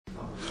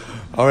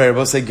All right,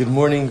 we'll say good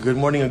morning, a good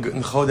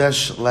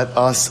Chodesh.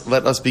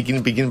 Let us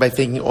begin by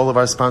thanking all of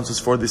our sponsors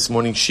for this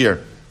morning's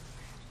shir.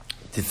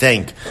 To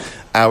thank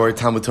our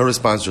Talmud Torah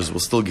sponsors,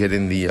 we'll still get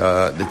in the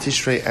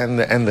Tishrei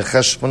and the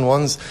Cheshvan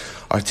ones.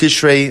 Our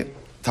Tishrei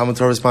Talmud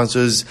Torah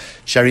sponsors,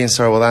 Shaindy and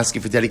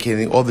Wolasky, for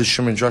dedicating all the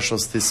Shir and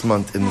Drushos this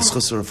month in the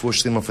zechus of refuah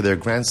sheleimah for their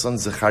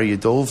grandsons, Zecharya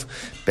Dov,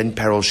 ben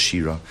Perel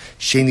Shira.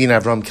 Shaindy and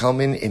Avraham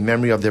Kelman, in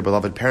memory of their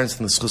beloved parents,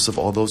 and the zechus of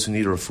all those who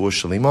need a refuah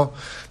sheleimah.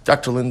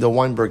 Dr. Linda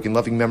Weinberg, in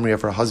loving memory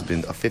of her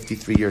husband of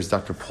 53 years,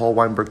 Dr. Paul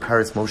Weinberg,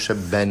 Paris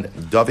Moshe ben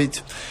David.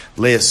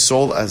 Leah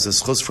Sol, as a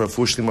zechus for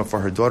refuah sheleimah for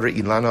her daughter,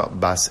 Ilana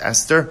bas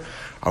Esther.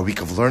 Our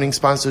week of learning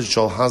sponsors,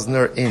 Joel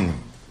Hosner, in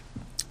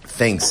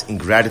thanks and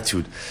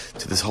gratitude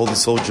to the holy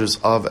soldiers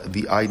of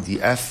the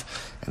IDF,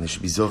 and they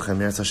should be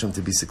Zecharya Dov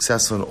to be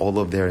successful in all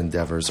of their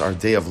endeavors. Our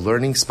day of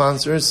learning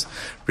sponsors,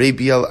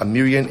 Rabiel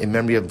Amirian, in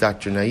memory of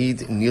Dr.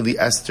 Nilli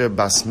Ester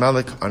Bas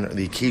Malik, on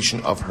the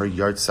occasion of her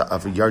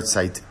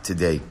yahrzeit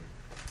today.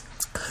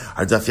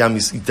 Our Daf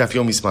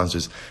Yomi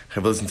sponsors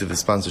have listened to the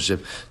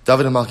sponsorship.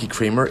 David and Malke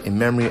Kramer, in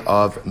memory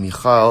of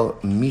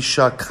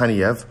Misha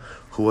Kaniev,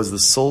 who was the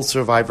sole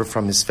survivor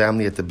from his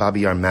family at the Babi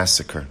Yar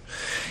massacre.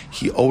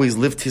 He always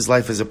lived his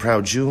life as a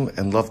proud Jew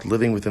and loved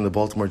living within the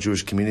Baltimore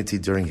Jewish community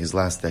during his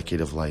last decade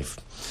of life.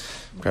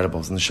 Incredible.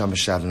 And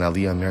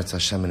Aliyah Meretz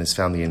Hashem and his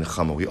family in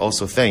Nechama. We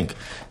also thank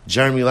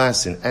Jeremy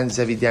Lassen and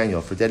Zevi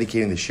Daniel for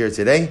dedicating the shir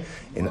today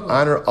in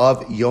honor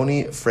of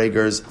Yoni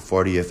Frager's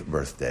 40th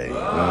birthday.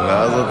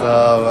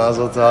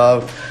 Mazel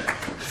tov,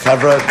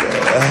 Chavra.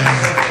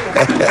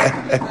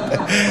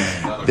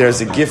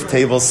 There's a gift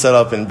table set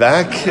up in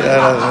back.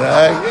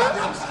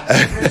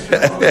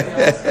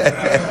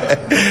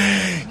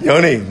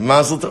 Yoni,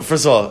 mazel tov.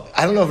 First of all,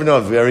 I don't know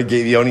if we already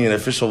gave Yoni an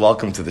official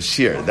welcome to the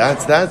shir.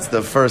 That's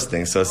the first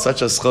thing. So it's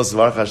such a zechus,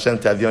 Baruch Hashem,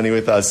 to have Yoni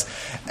with us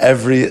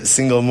every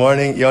single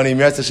morning. Yoni,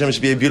 Meretz Hashem,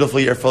 should be a beautiful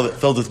year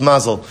filled with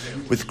mazel,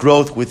 with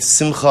growth, with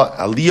simcha,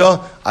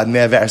 aliyah, ad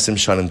mea ve'ersim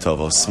shanim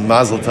tovos.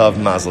 Mazel tov,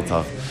 mazel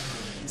tov.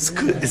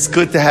 It's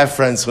good to have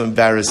friends who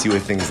embarrass you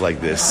with things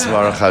like this.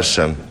 Baruch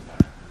Hashem.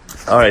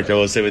 All right, I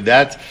will say with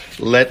that,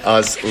 let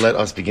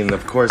us begin.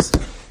 Of course,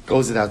 it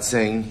goes without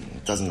saying,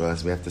 it doesn't go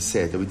as we have to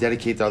say it, that we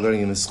dedicate our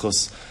learning in the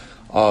zechus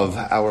of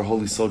our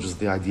holy soldiers of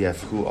the IDF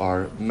who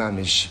are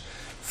mamish,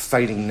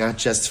 fighting not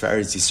just for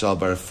Eretz Yisrael,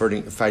 but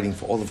fighting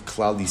for all of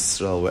Klal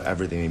Yisrael,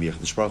 wherever they may be.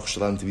 Kadosh Baruch Hu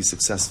should allow them to be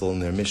successful in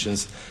their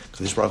missions.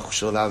 Kadosh Baruch Hu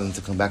should allow them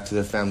to come back to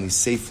their families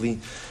safely.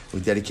 We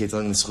dedicate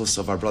learning the zechus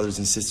of our brothers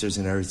and sisters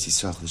in Eretz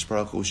Yisrael. Kadosh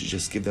Baruch Hu should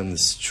just give them the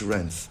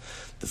strength,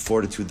 the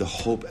fortitude, the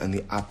hope, and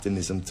the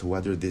optimism to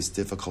weather this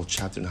difficult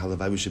chapter in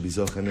Halavai. We should be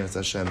Zecharya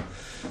Hashem,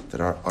 that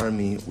our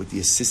army, with the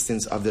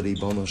assistance of the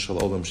Ribono Shel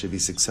Olam, should be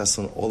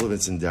successful in all of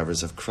its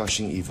endeavors of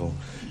crushing evil.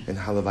 And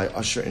Halavai,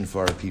 usher in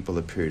for our people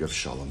a period of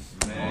shalom.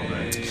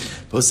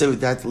 But say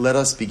with that, let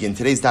us begin.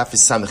 Today's daf is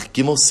Samech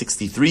Gimel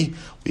 63.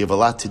 We have a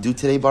lot to do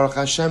today, Baruch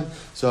Hashem.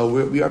 So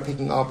we are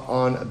picking up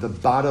on the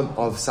bottom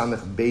of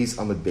Samech Beis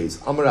Amud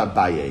Beis. Amar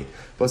Abaye.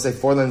 But say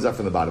 4 lines up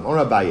from the bottom.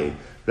 Amar Abaye.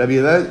 Rabbi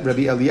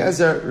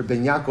Eliezer,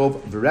 Ben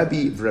Yaakov,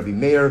 Rabbi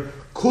Meir,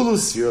 Kulu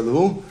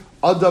Sirlu,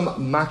 Adam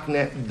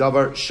Makne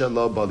Davar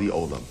Shelo Bali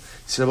Olam.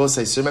 So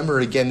remember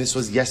again, this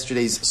was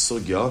yesterday's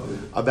sugya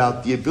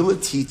about the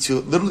ability to,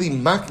 literally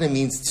makne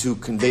means to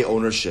convey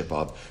ownership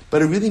of,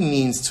 but it really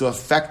means to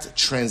affect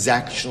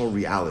transactional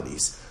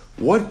realities.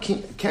 What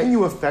can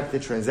you affect the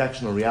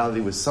transactional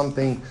reality with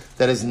something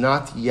that is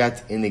not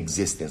yet in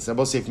existence?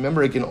 Now, if you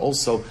remember again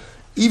also,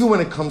 even when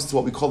it comes to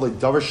what we call a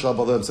davar shel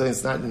b'olam, something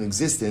that's not in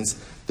existence,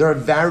 there are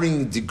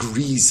varying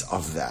degrees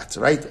of that,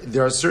 right?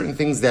 There are certain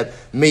things that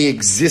may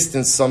exist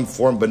in some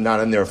form, but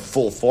not in their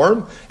full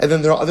form, and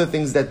then there are other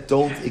things that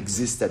don't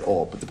exist at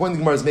all. But the point the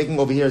Gemara is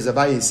making over here is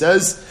Abaye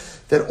says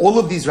that all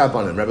of these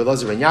Rabbanim, Rabbi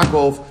Eliezer ben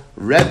Yaakov,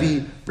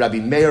 Rabbi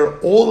Meir,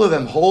 all of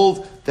them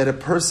hold that a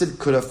person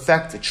could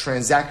affect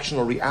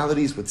transactional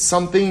realities with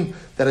something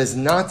that has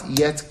not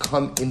yet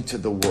come into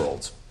the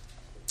world.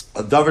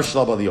 A davar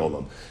shel bali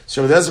olam.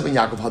 So Rabbi Eliezer ben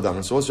Yaakov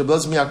hadamar. So what's Rabbi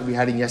Eliezer ben Yaakov we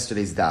had in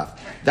yesterday's daf?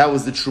 That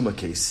was the truma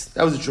case.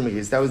 That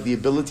was the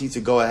ability to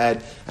go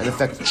ahead and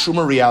affect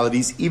truma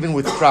realities, even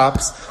with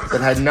crops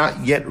that had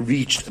not yet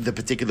reached the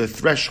particular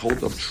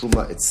threshold of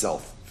truma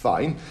itself.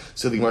 Fine.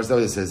 So the Gemara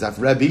says,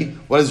 Rabbi,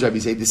 what does Rabbi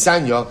say? The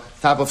Sanya,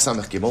 top of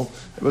Samech Gimel.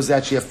 It was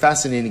actually a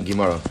fascinating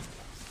Gemara.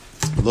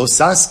 Lo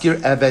saskir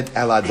eved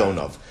el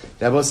adonov.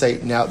 I will say,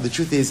 now the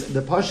truth is,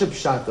 the pashup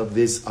shot of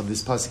this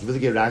pasuk, if you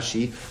look at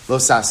Rashi, lo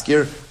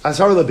saskir,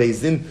 ashar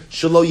lebezdin,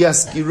 shelo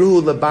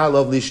yaskiru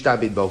lebalov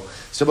lishtabid bo.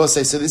 So I will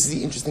say, so this is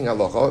the interesting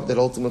halacha, that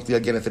ultimately,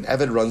 again, if an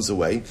eved runs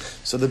away,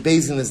 so the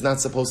bezdin is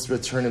not supposed to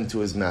return him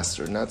to his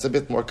master. Now it's a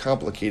bit more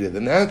complicated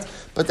than that,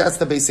 but that's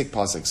the basic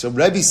pasuk. So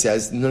Rabbi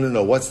says,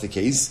 no, what's the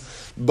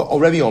case?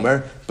 Rabbi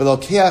Omer,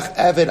 belokeach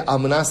eved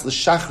almanas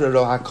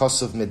l'shachrero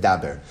hakosov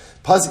medaber.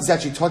 Pasuk is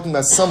actually talking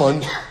about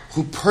someone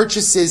who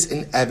purchases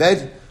an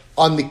eved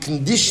on the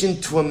condition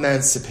to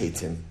emancipate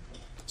him.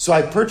 So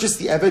I purchased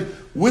the Eved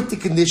with the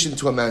condition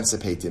to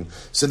emancipate him.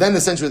 So then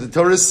essentially what the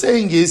Torah is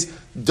saying is,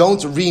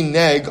 don't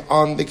renege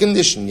on the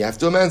condition. You have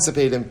to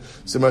emancipate him.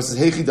 So Mar says,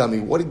 Hey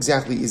Chidami, what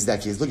exactly is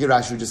that case? Look at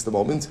Rashi just a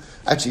moment.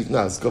 Actually,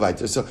 no, let's go right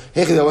there. So,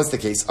 Hey Chidami, what's the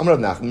case? Amar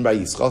Nachman Bar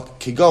Yitzchak,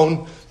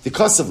 Kigon, the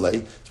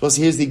Kosovle. Suppose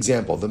here's the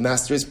example. The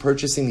master is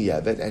purchasing the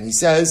Eved, and he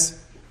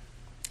says,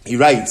 he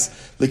writes,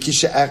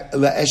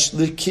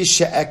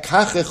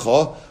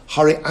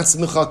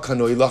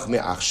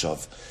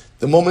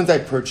 the moment I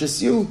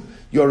purchase you,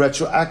 you're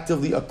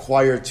retroactively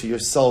acquired to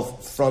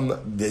yourself from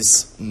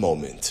this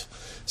moment.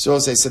 So I'll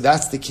say, so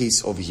that's the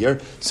case over here.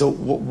 So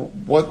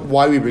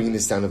why are we bringing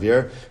this down over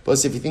here?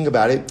 But if you think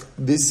about it,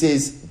 this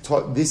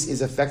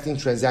is affecting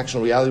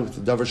transactional reality with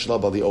the davar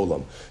shelo bali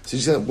olam. So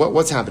you say,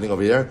 what's happening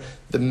over here?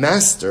 The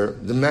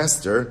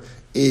master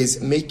is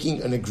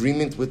making an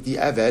agreement with the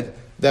Eved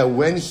that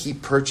when he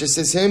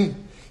purchases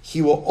him, he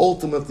will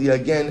ultimately,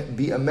 again,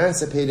 be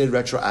emancipated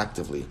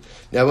retroactively.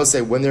 Now, I will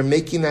say, when they're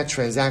making that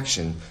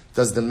transaction,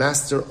 does the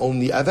master own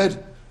the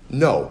Eved?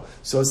 No.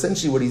 So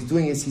essentially what he's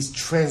doing is he's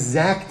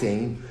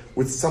transacting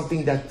with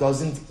something that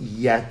doesn't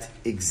yet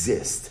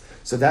exist.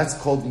 So that's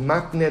called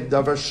makne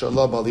davar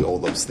shelo bali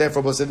olam. So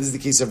therefore, this is the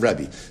case of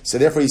Rabbi. So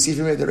therefore, you see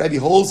from here that Rabbi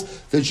holds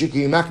that you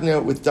can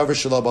makne with davar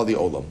shelo bali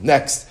olam.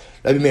 Next,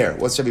 Rabbi Meir.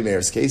 What's Rabbi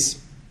Meir's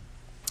case?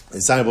 The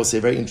Sign will say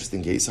a very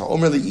interesting case.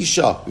 Ha'omer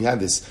le'isha, we have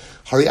this.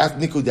 Hariat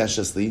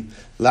nikudeshasli,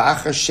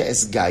 la'achar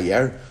she'es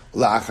gayer,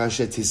 la'achar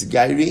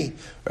she'tisgairi.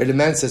 Right, the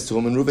man says to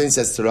him, and Reuven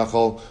says to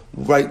Rachel,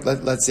 right,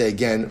 let's say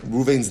again,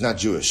 Reuven's not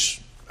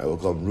Jewish. I will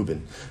call him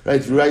Reuben.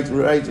 Right.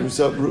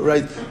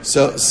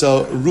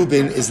 So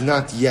Reuben is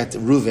not yet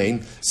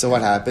Reuven. So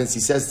what happens?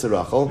 He says to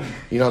Rachel,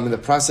 I'm in the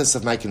process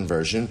of my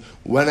conversion.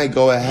 When I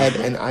go ahead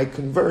and I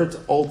convert,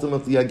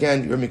 ultimately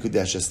again, you're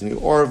Mikudeshes to me.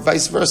 Or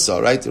vice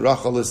versa, right?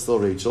 Rachel is still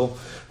Rachel.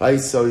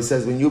 Right? So he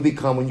says, when you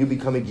become a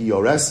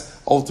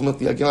Giores,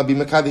 ultimately again, I'll be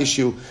Mekadesh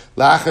you.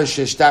 La'achar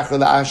sheshtachar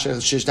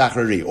la'achar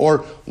sheshtachrari.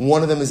 Or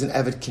one of them is an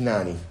Evet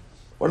Kinani.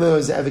 One of them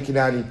is Evet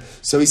Kinani.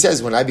 So he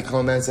says, when I become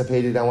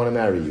emancipated, I want to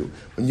marry you.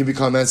 When you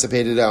become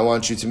emancipated, I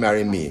want you to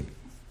marry me.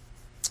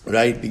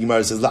 Right? The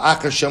Gemara says,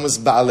 La'achar shemos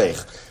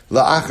ba'alech.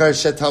 La'achar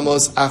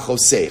shetamos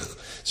achoseich.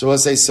 So we'll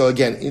say, so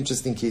again,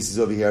 interesting cases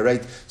over here,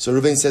 right? So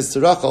Reuven says to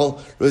Rachel,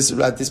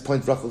 at this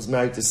point Rachel's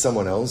married to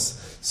someone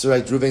else. So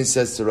right, Reuven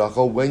says to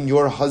Rachel, when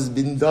your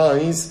husband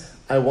dies,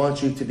 I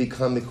want you to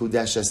become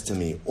Mikudeshes to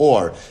me.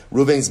 Or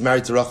Reuven's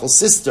married to Rachel's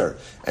sister,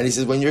 and he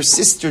says, when your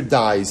sister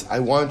dies, I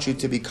want you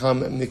to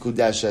become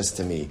Mikudeshes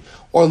to me.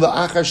 Or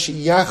La'achar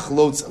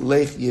sheyachlotz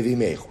lech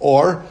yevimech.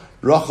 Or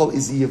Rachel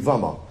is a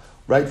Yevama.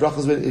 Right?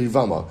 Rachel's waiting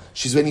Yevama.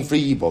 She's waiting for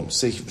Yibum.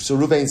 So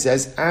Reuven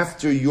says,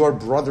 after your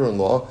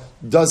brother-in-law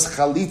does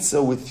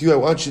chalitza with you, I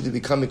want you to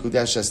become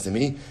Mikudeshes to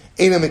me.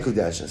 Eina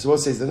Mikudeshes. So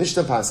what says the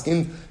Mishnah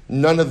Paskin?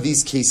 None of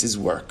these cases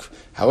work.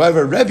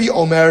 However, Rabbi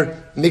Omer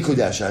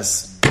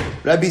Mikudeshes.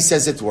 Rabbi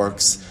says it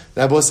works.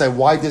 Now, I will say,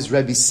 why does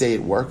Rabbi say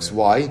it works?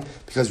 Why?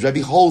 Because Rabbi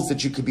holds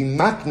that you could be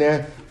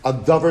makne a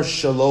davar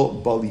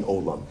shelo bali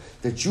olam,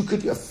 that you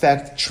could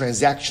affect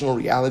transactional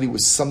reality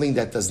with something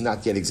that does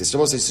not yet exist. So,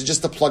 I will say, so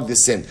just to plug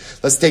this in,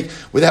 let's take,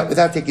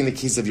 without taking the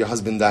case of your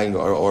husband dying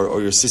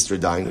or your sister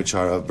dying, which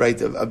are a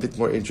bit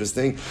more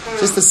interesting,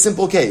 just a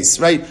simple case,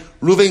 right?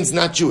 Reuven's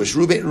not Jewish.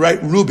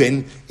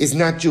 Reuben is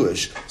not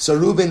Jewish. So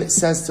Reuben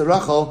says to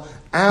Rachel,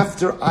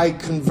 after I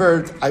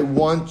convert, I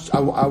want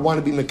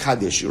to be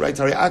Mekadesh, right?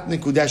 So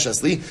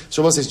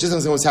Shabbos says, just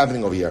understand what's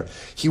happening over here.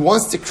 He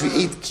wants to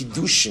create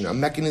Kiddushin, a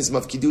mechanism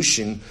of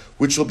Kiddushin,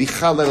 which will be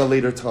Chal at a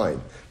later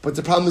time. But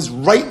the problem is,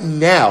 right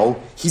now,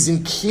 he's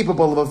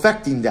incapable of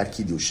affecting that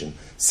Kiddushin.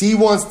 So he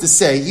wants to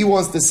say,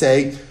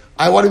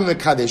 I want to be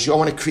Mekadesh. I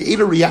want to create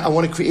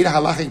a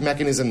halachic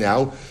mechanism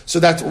now, so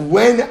that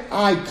when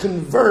I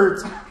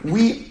convert,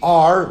 we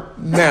are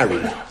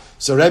married.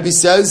 So Rabbi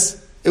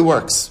says, it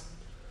works.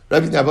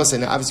 Rabbi Nabas,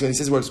 and obviously when he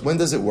says it works, when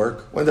does it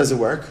work?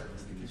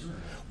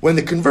 When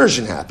the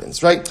conversion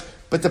happens, right?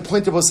 But the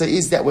point of Bosa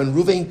is that when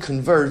Reuven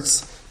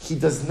converts, he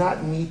does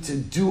not need to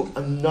do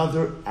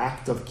another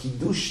act of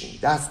Kiddushin.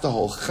 That's the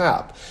whole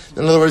chab.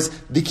 In other words,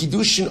 the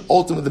Kiddushin,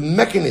 ultimately, the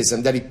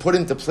mechanism that he put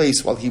into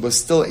place while he was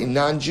still a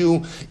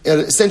non-Jew,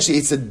 essentially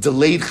it's a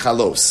delayed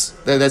chalos.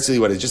 That's really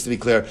what it is, just to be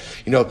clear.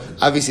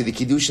 Obviously the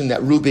Kiddushin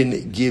that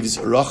Reuben gives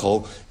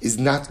Rachel is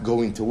not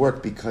going to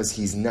work because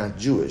he's not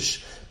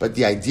Jewish. But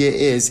the idea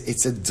is,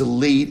 it's a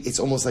delayed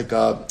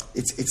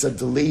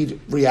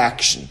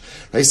reaction.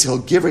 Right? So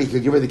he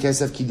could give her the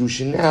kesef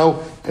Kiddushin now,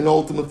 and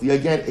ultimately,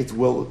 again, it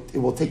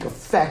will take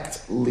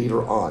effect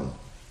later on.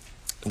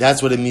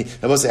 That's what it means.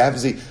 I will say,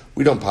 obviously,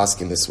 we don't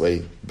paskin this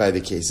way by the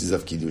cases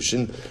of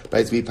Kiddushin,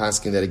 right? We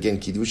paskin that, again,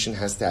 Kiddushin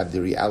has to have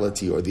the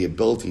reality or the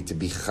ability to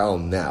be chal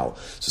now.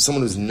 So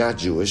someone who's not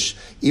Jewish,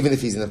 even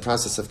if he's in the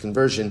process of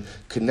conversion,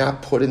 could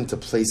not put into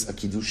place a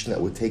Kiddushin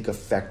that would take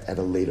effect at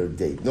a later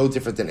date. No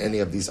different than any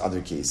of these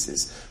other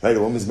cases, right?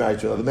 A woman's married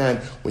to another man.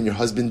 When your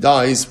husband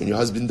dies,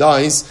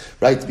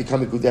 right, to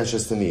become a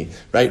Gudeshes to me,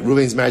 right?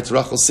 Reuven's married to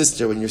Rachel's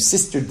sister. When your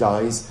sister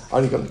dies,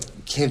 you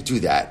can't do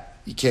that.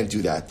 You can't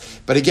do that.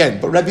 But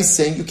Rabbi's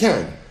saying you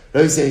can.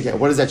 Rabbi's saying, okay,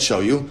 what does that show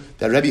you?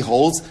 That Rabbi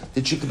holds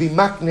that you could be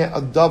makne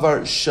a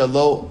davar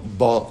shelo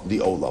ba the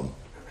olam.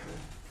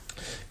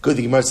 Good.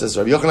 The Gemara says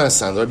Rabbi Yochanan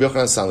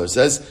Sandler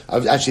says.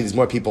 Actually, there's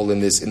more people in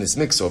this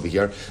mix over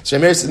here.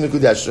 Shemir says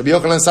mikudesh. Rabbi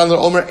Yochanan Sandler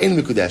Omer in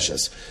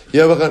mikudeshes.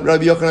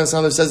 Rabbi Yochanan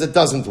Sandler says it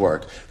doesn't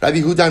work.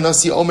 Rabbi Huda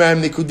Nasi Omer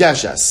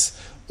mikudeshes.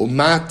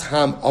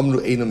 Umatam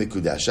Omru Eino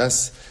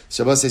mikudeshes.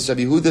 Shabbos says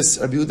Rabbi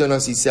Huda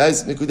Nasi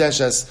says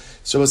mikudeshes.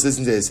 Shabbos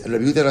listen to this, and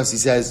Rabbi Huda Nasi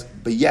says,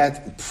 but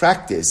yet in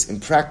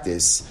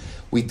practice,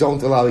 we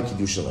don't allow a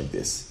Kiddushin like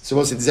this.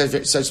 Shabbos says,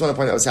 so I just want to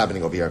point out what's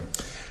happening over here.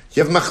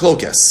 You have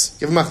machlokes,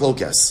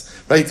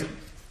 right?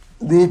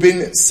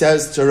 Reuben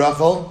says to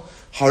Rachel,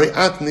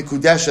 "Hariat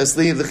mikudeshes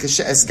li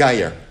l'cheshes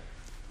gayer."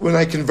 When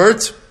I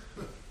convert,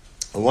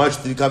 I want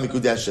you to become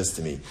mikudeshes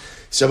to me.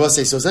 Shabbos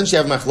says, so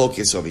essentially you have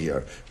machlokes over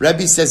here.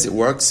 Rabbi says it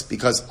works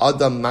because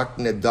Adam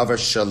makne davar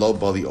shelo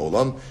bali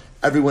olam.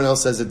 Everyone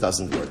else says it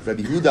doesn't work.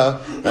 Rabbi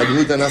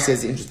Huda Nasi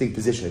has an interesting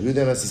position. Rabbi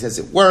Huda Nasi says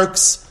it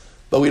works,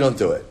 but we don't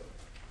do it.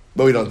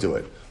 Why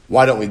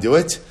don't we do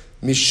it?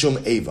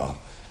 Mishum eva.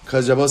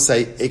 Because Rabbi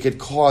say it could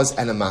cause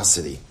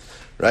animosity,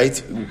 right?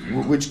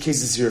 Which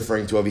case is he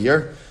referring to over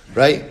here?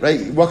 Right?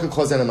 What could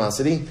cause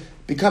animosity?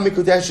 Become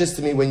mikudeshes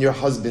to me when your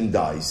husband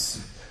dies,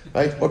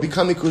 right? Or I'll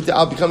become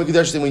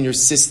mikudeshes to me when your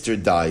sister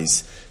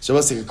dies. So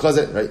Rabbi say it could cause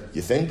it, right?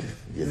 You think,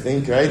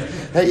 right?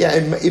 Yeah,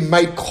 it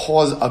might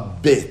cause a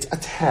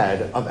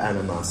tad of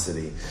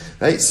animosity,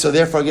 right? So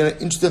therefore, again,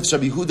 interesting.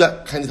 Rabbi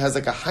Huda kind of has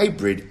like a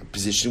hybrid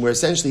position where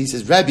essentially he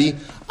says, Rabbi,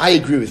 I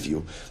agree with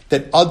you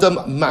that Adam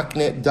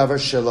makne davar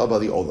shelo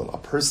bali olam. A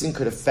person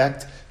could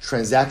affect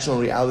transactional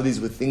realities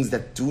with things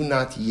that do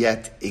not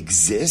yet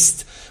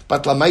exist,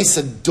 but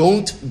lamaisa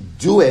don't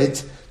do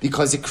it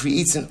because it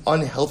creates an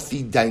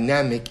unhealthy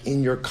dynamic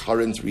in your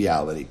current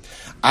reality.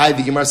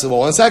 The Gemara says, well,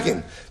 1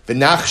 second.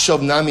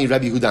 V'nachshov nami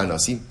Rabbi Huda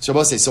Nasi.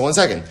 Shabbos says, so 1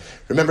 second.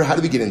 Remember, how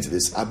did we get into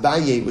this?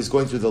 Abaye was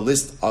going through the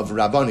list of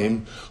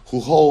Rabbanim who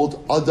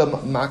hold Adam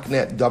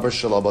makne davar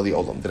shelo bali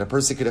olam, that a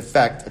person could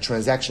affect a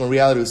transactional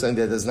reality with something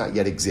that does not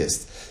yet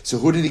exist. So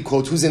who did he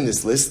quote? Who's in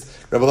this list?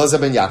 Rabbi Elazar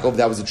ben Yaakov,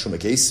 that was a Truma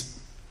case.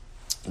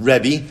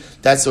 Rebbe,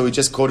 that's what we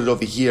just quoted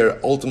over here,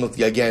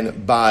 ultimately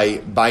again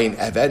by an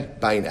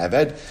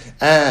Eved,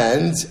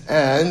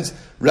 and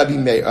Rabbi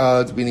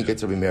Meir, we didn't get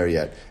to Rabbi Meir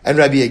yet, and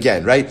Rabbi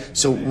again, right?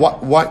 So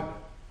what?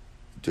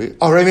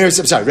 Rabbi Meir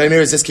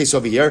is this case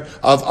over here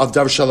of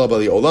Davar Shelo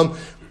Bali Olam.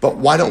 But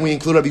why don't we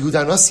include Rabbi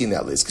Huda Nasi in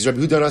that list? Because Rabbi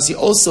Huda Nasi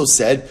also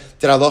said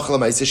that Allah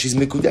Chalamayse, she's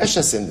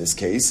mikudeshes in this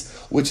case,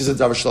 which is a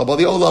Davar Shelo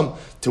Bali Olam,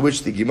 to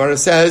which the Gemara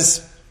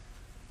says,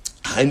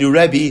 Hainu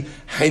Rabbi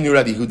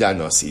Huda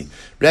Nasi.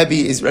 Rabbi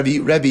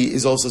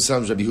is also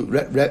sometimes Rabbi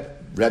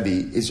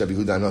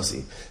Huda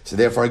Nasi. So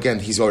therefore, again,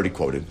 he's already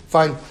quoted.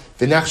 Fine.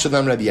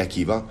 V'nachshadam Rabbi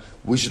Akiva.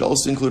 We should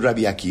also include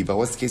Rabbi Akiva.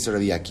 What's the case of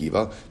Rabbi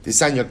Akiva?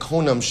 V'sanya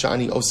konam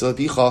shani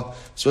oselapicha.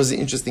 So it's an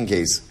interesting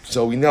case.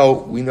 So we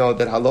know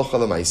that halacha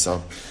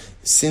l'maisa,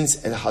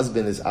 since a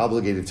husband is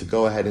obligated to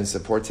go ahead and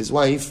support his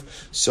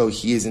wife, so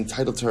he is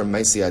entitled to her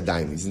maisi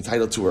adayim. He's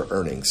entitled to her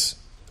earnings.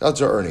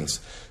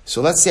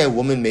 So let's say a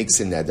woman makes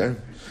a neder,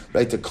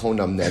 right? The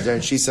konam neder,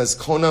 and she says,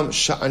 konam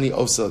sha'ani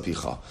osel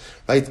picha.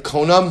 Right?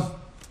 Konam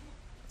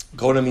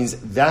means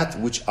that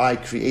which I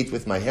create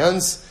with my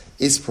hands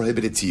is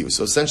prohibited to you.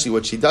 So essentially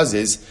what she does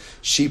is,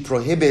 she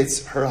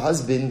prohibits her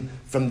husband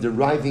from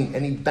deriving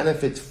any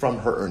benefit from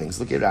her earnings.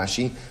 Look at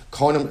Rashi.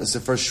 Konam is the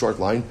first short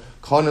line.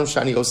 Konam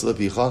sha'ani osel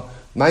picha.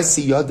 So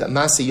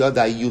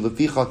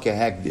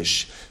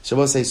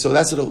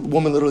that's what a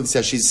woman literally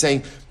says. She's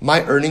saying,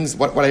 my earnings,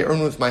 what I earn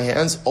with my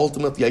hands,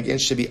 ultimately again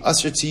should be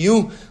usher to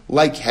you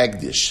like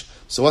hagdish.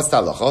 So what's the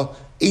halacha?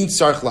 Ein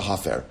tzarich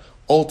lahafer.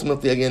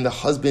 Ultimately, again, the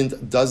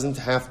husband doesn't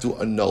have to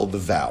annul the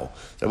vow.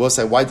 I will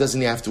say, why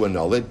doesn't he have to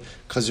annul it?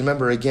 Because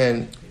remember,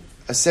 again,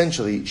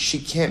 essentially, she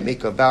can't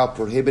make a vow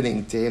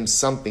prohibiting to him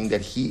something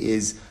that he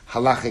is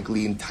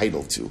halachically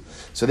entitled to.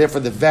 So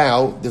therefore, the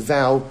vow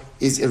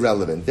is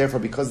irrelevant.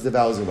 Therefore, because the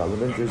vow is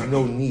irrelevant, there's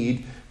no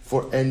need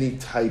for any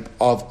type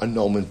of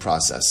annulment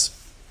process.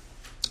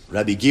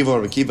 Rabbi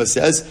Akiva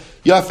says,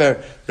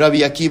 Yafer. Rabbi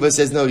Akiva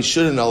says, no, he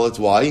should annul it.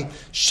 Why?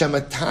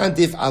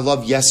 Shematadif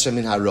alav yesra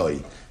min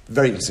haroi.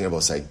 Very interesting, I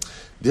will say.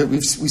 We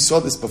saw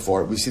this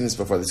before. We've seen this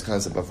before, this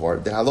concept before.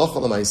 The halacha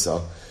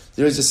l'maisa,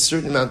 there is a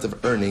certain amount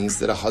of earnings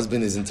that a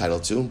husband is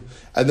entitled to,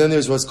 and then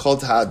there's what's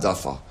called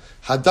ha'adafa.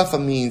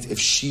 Ha'adafa means if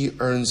she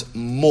earns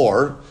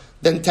more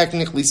than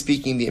technically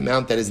speaking the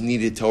amount that is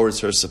needed towards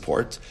her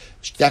support,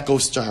 that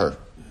goes to her.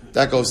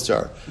 Rabbi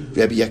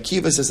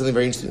Akiva says something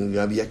very interesting.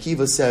 Rabbi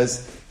Akiva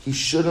says he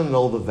should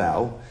annul the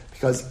vow,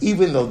 because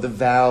even though the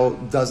vow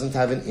doesn't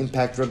have an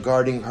impact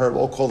regarding her,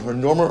 we'll call her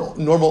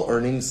normal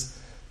earnings,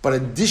 but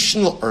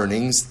additional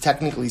earnings,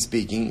 technically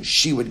speaking,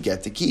 she would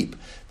get to keep.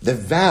 The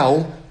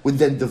vow would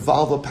then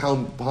devolve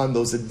upon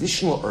those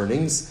additional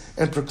earnings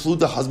and preclude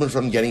the husband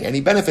from getting any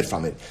benefit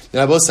from it.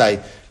 Then I will say,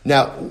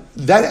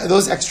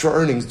 those extra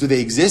earnings, do they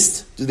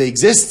exist?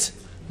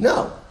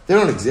 No, they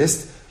don't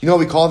exist. You know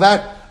what we call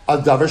that? A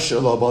davar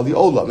shelo bali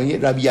olam. And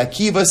yet Rabbi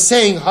Akiva is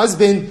saying,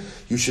 husband,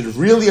 you should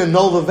really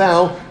annul the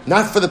vow,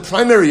 not for the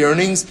primary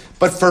earnings,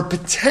 but for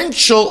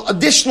potential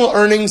additional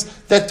earnings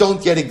that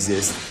don't yet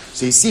exist.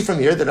 So you see from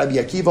here that Rabbi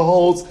Akiva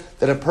holds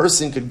that a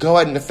person could go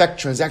out and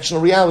affect transactional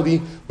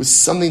reality with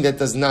something that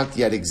does not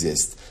yet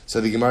exist.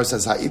 So the Gemara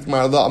says,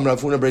 Ha'itmar lo amar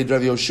Rav Huna bered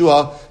Rav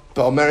Yoshua,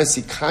 ba'omeres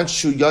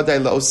yikanshu yodai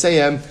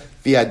la'oseyem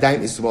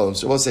v'yadayim ismolim.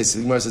 So we'll say, so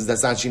the Gemara says,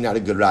 that's actually not a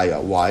good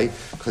raya. Why?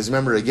 Because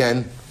remember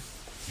again,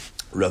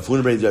 Rav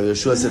Huna bered Rav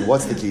Yoshua said,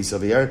 what's the case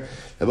over here?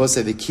 They both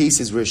say the case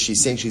is where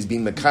she's saying she's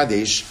being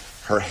mekadesh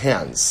her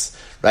hands,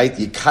 right?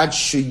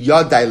 Yikanshu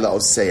yodai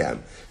la'oseyem.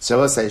 So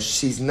I will say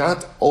she's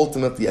not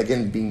ultimately,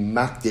 again, being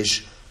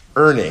makdish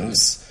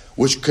earnings,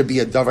 which could be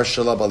a davar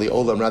shalab ali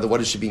olam. Rather,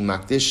 what is she being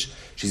makdish?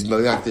 She's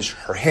makdish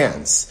her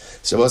hands.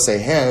 So I will say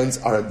hands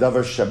are a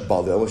davar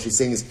shabali. What she's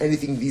saying is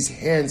anything these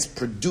hands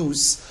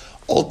produce,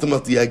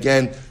 ultimately,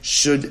 again,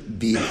 should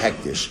be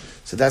hektish.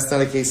 So that's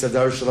not a case of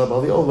davar shalab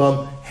ali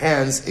olam.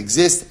 Hands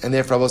exist, and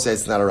therefore I will say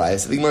it's not a raya.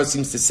 So the Gemara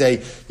seems to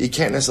say you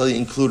can't necessarily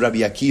include Rabbi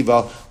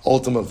Akiva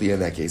ultimately in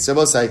that case. So I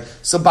will say,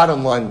 so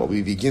bottom line, what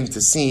we begin to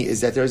see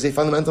is that there is a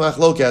fundamental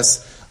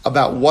machlokas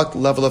about what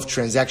level of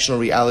transactional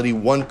reality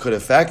one could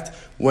affect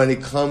when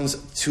it comes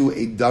to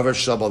a davar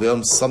shalab ali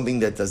olam, something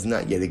that does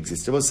not yet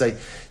exist. I will say,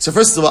 so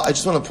first of all, I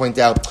just want to point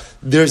out,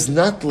 there's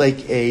not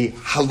like a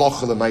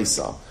halacha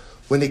l'maisa.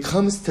 When it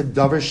comes to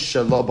davar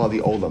shalab ali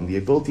olam, the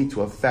ability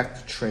to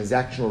affect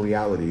transactional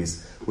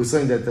realities with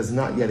something that does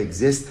not yet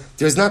exist,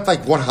 there's not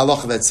like one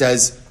halacha that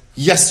says,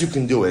 yes, you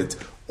can do it,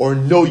 or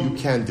no, you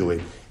can't do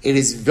it. It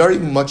is very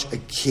much a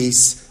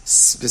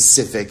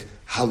case-specific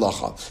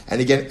halacha.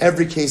 And again,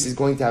 every case is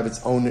going to have its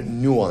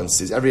own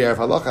nuances. Every area of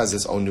halacha has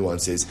its own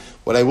nuances.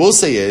 What I will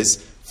say is,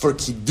 for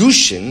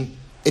Kiddushin,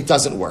 it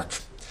doesn't work.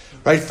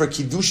 Right? For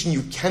Kiddushin,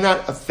 you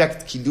cannot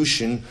affect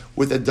Kiddushin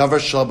with a davar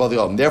shalab ali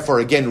olam. Therefore,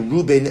 again,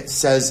 Reuben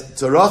says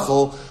to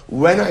Rachel,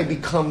 when I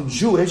become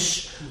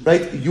Jewish,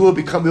 right, you will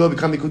become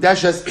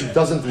Mikudeshes. It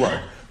doesn't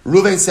work.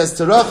 Reuben says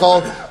to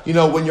Rachel,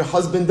 when your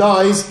husband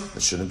dies,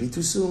 it shouldn't be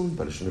too soon,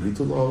 but it shouldn't be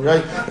too long,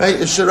 right? Right?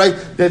 It should, right?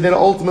 Then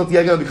ultimately,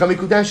 you're going to become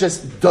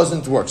Mikudeshes. It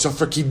doesn't work. So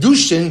for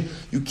Kiddushin,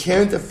 you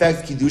can't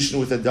affect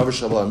Kiddushin with a davar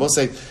shalab ali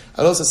olam.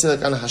 I'd also say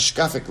like on a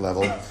hashkafic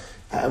level,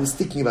 I was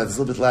thinking about this a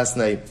little bit last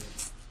night.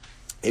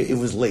 It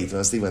was late when I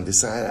was thinking about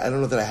this. I don't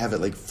know that I have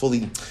it like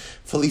fully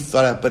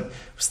thought out, but I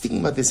was thinking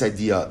about this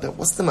idea that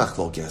what's the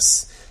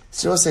machlokes?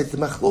 So I said the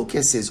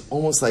machlokes is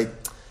almost like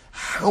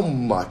how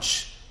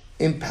much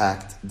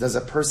impact does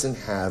a person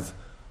have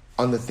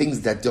on the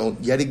things that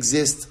don't yet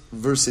exist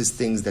versus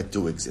things that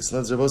do exist. In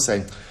other words, I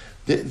was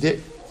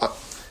saying,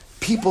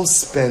 people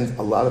spend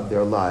a lot of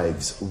their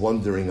lives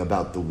wondering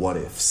about the what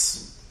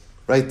ifs,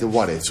 right? The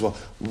what ifs. Well,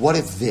 what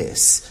if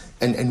this?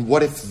 And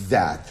what if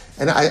that?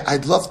 And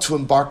I'd love to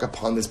embark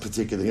upon this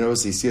particular, you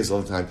see this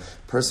all the time.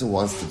 Person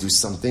wants to do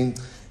something.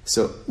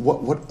 So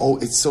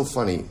it's so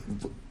funny.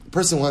 A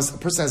person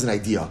has an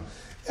idea,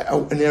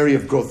 an area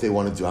of growth they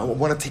want to do. I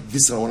want to take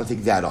this on, I want to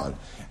take that on.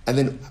 And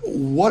then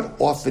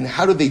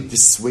how do they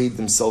dissuade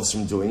themselves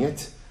from doing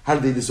it? How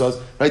do they dissuade,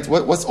 right?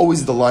 What's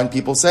always the line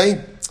people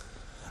say?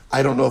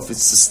 I don't know if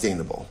it's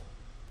sustainable.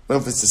 I don't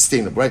know if it's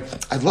sustainable,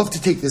 right? I'd love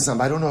to take this on,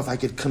 but I don't know if I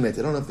could commit.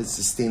 I don't know if it's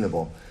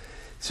sustainable.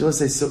 So I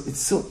say, so it's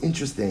so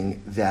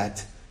interesting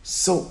that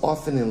so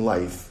often in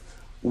life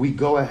we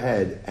go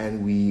ahead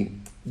and we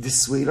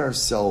dissuade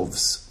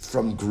ourselves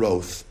from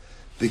growth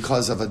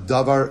because of a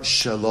davar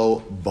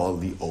shelo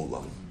bali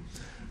olam,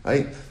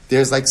 right?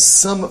 There's like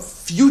some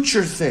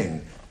future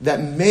thing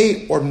that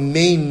may or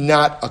may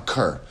not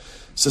occur.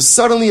 So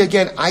suddenly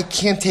again, I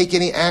can't take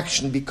any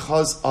action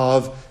because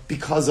of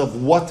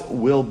what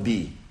will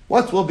be.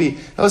 What will be?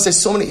 I would say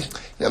so many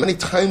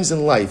times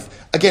in life.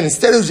 Again,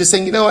 instead of just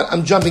saying, you know what,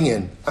 I'm jumping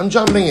in. I'm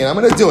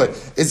going to do it.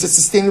 Is it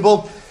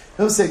sustainable?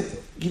 I would say,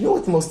 you know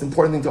what the most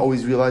important thing to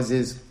always realize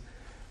is?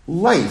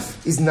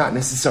 Life is not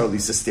necessarily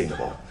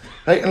sustainable.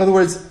 Right? In other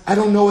words, I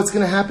don't know what's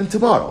going to happen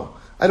tomorrow.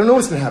 I'd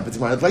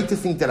like to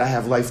think that I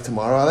have life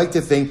tomorrow. I like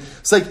to think,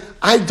 it's like,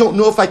 I don't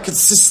know if I could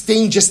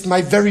sustain just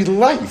my very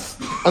life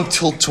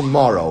until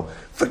tomorrow.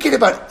 Forget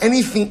about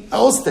anything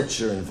else that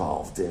you're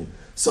involved in.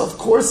 So of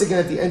course, again,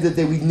 at the end of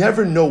the day, we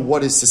never know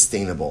what is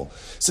sustainable.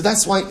 So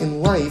that's why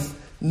in life,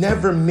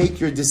 never make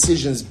your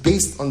decisions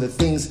based on the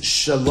things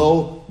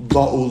shelo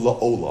ba'u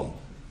la'olam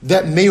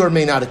that may or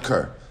may not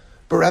occur,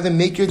 but rather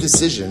make your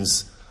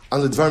decisions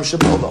on the dvarim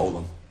sheba'u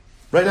la'olam.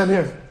 Right now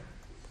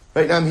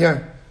I'm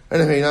here.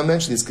 I'm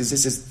mentioning this because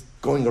this is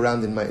going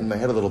around in my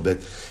head a little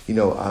bit.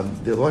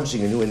 They're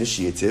launching a new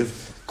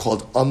initiative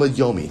called Amad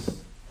Yomi.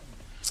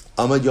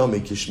 Amad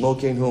Yomi, Kishmo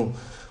Kenhu,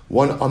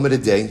 1 Amad a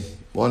day.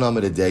 1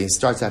 Amad a day.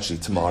 Starts actually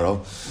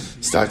tomorrow.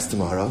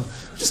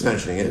 Just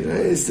mentioning it.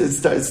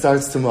 It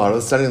starts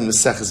tomorrow. Starting in the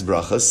Maseches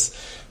Brachas.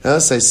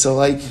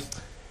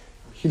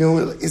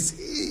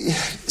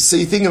 So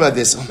you think about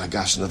this. Oh my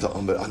gosh, another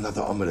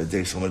Amad a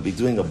day. So I'm going to be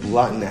doing a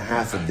blot and a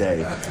half a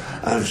day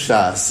of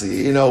Shas.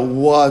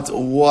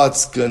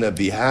 What's going to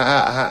be?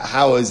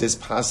 How is this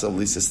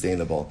possibly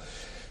sustainable?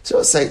 So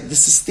I'll say the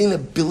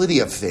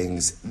sustainability of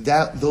things.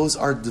 Those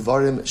are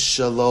dvarim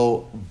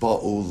shelo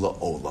ba'u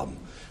la'olam.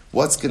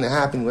 What's going to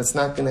happen? What's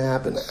not going to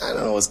happen? I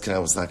don't know what's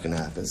not going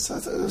to happen. So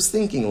I was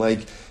thinking,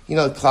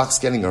 the clock's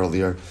getting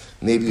earlier.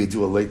 Maybe we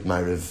do a late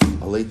Ma'ariv.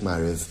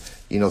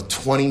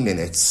 20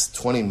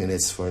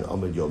 minutes for an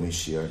Amud Yomi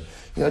Shir.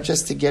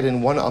 Just to get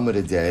in one Amud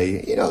a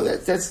day.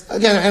 That's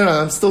again, I don't know.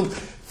 I'm still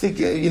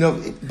thinking,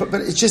 but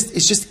it's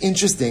just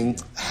interesting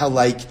how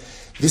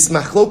this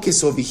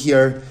machlokes over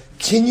here.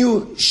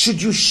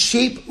 Should you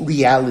shape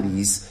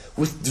realities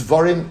with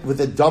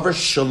a davar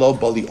shelo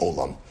bali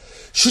olam?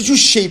 Should you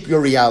shape your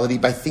reality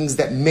by things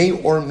that may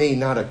or may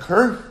not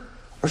occur?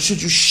 Or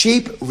should you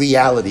shape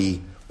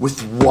reality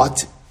with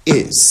what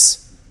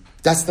is?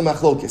 That's the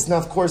machlokes. Now,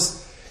 of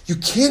course, you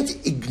can't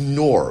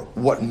ignore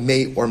what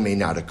may or may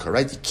not occur,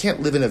 right? You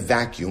can't live in a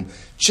vacuum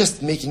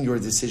just making your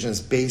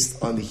decisions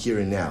based on the here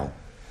and now.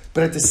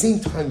 But at the same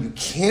time, you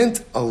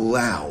can't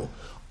allow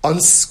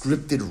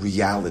unscripted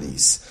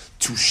realities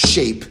to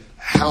shape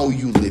how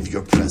you live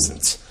your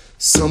present.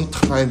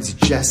 Sometimes you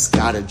just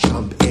gotta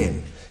jump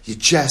in. You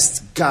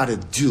just gotta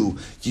do.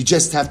 You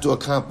just have to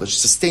accomplish.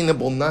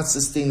 Sustainable, not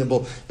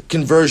sustainable,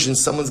 conversion,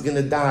 someone's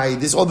gonna die.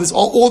 There's all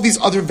these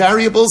other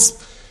variables.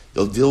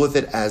 You'll deal with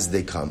it as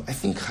they come. I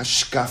think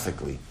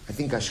hashkafically,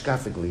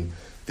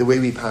 the way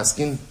we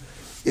paskin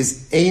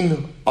is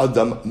ein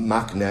adam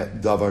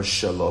makne davar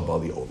shelo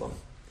bali olam.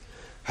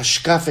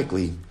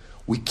 Hashkafically,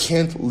 we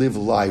can't live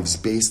lives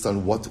based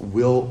on what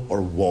will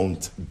or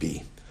won't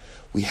be.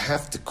 We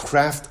have to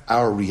craft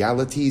our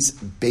realities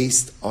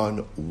based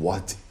on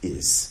what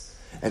is.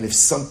 And if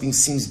something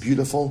seems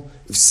beautiful,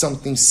 if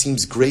something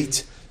seems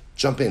great,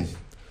 jump in,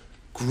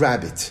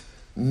 grab it,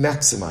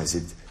 maximize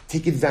it,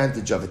 take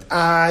advantage of it.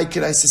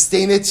 Can I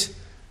sustain it?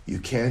 You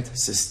can't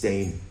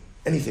sustain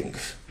anything.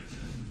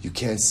 You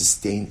can't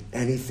sustain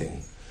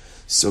anything.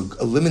 So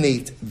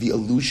eliminate the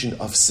illusion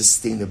of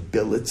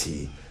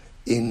sustainability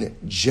in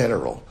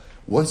general.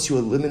 Once you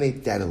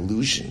eliminate that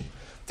illusion,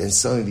 then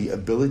suddenly the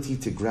ability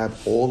to grab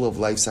all of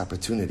life's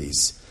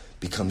opportunities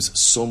becomes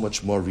so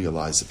much more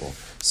realizable.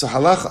 So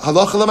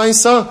halacha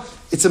l'maisa,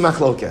 it's a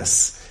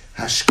machlokes.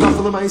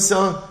 Hashkafa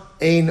l'maisa,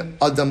 ein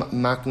adam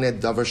makne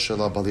davar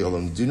shelo bali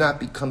olam. Do not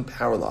become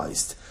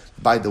paralyzed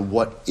by the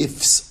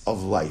what-ifs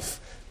of life.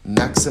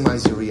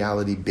 Maximize your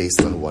reality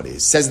based on what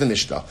is. Says the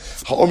Mishnah,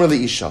 ha'omer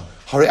li'isha,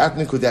 hari'at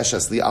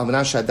mikudeshas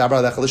li'almana she'adabar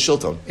alecha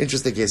l'shilton.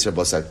 Interesting case here,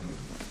 both sides.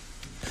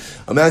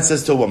 A man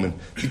says to a woman,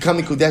 become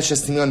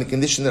mikudeshes to me on the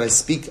condition that I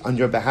speak on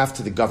your behalf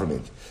to the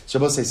government.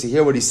 Shabbos says,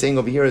 here what he's saying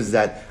over here is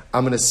that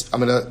I'm gonna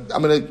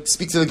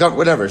speak to the government,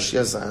 whatever. She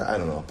has, I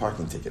don't know, a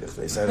parking ticket if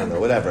they say, I don't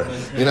know, whatever.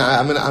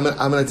 I'm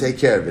gonna take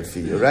care of it for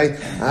you, right?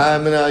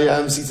 I'm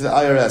gonna speak to the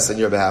IRS on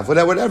your behalf,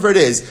 whatever it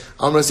is.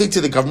 I'm gonna speak to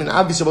the government.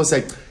 Obviously, Shabbos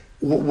say,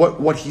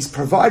 what he's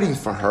providing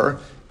for her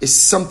is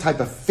some type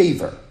of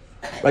favor.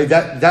 Right,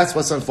 that's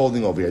what's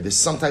unfolding over here. There's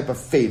some type of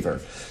favor.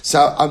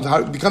 So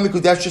I'm becoming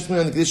Kudesh just on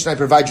the condition I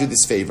provide you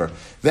this favor.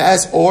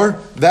 Or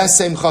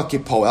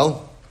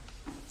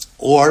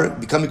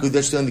becoming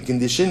Kudesh on the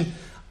condition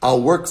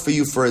I'll work for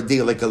you for a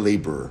day like a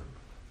laborer.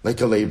 Right?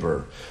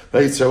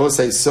 So I will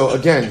say, so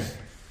again,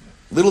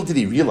 little did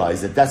he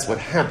realize that that's what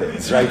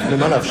happens, right?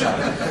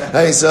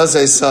 Right? So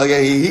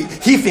he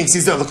thinks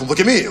he's doing, look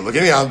at me,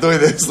 I'm doing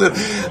this.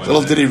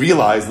 Little did he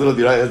realize,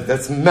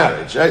 that's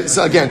marriage, right?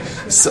 So again,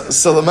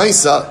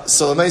 Lamaisa,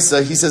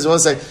 he says,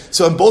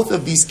 so in both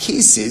of these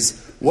cases,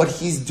 what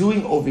he's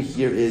doing over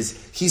here is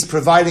he's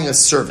providing a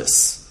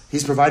service.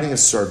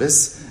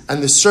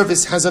 And the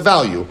service has a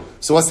value.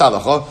 So what's the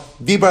halacha?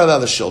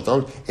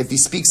 If he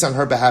speaks on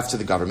her behalf to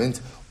the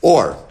government,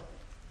 or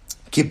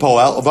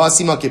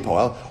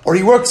or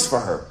he works for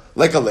her,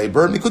 like a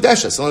laborer,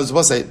 mikudeshes. So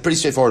let's say, pretty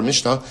straightforward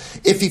Mishnah.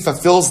 If he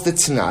fulfills the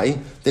Tanai,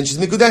 then she's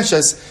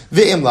mikudeshes.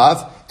 Ve'im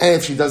lav, and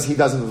if he doesn't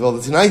fulfill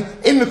the Tanai,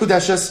 in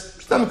mikudeshes,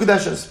 she's not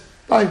mikudeshes.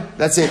 Fine,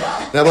 that's it.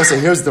 And I will say,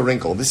 here's the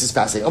wrinkle. This is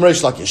fascinating. I'm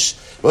Reish Lakish.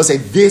 I will say,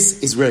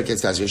 this is where it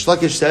gets fascinating. Reish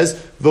Lakish says,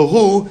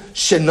 V'hu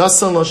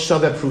shenasan lo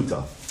shave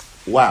pruta.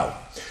 Wow.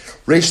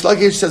 Reish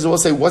Lakish says, I will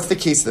say, what's the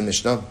case of the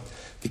Mishnah?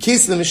 The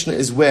case of the Mishnah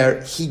is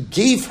where he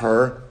gave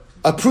her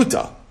a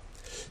pruta.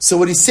 So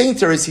what he's saying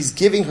to her is he's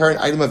giving her an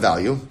item of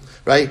value,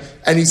 right?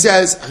 And he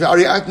says, but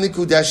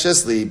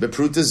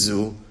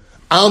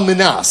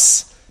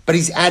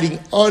he's adding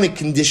on a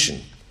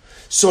condition.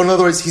 So in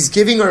other words, he's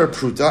giving her a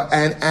pruta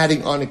and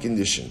adding on a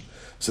condition.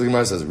 So the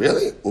Gemara says,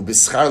 really?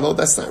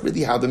 That's not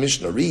really how the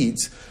Mishnah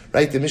reads,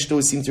 right? The Mishnah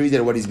would seem to read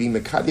that what he's being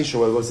mekadesh, or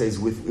what I will say is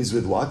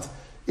with what?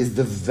 Is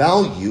the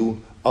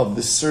value of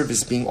the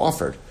service being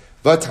offered.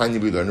 But Tanya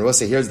we learn, we'll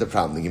say, here's the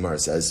problem, the Gemara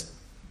says.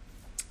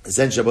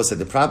 Then Shabbos said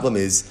the problem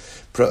is,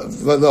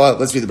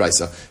 let's read the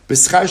brayso.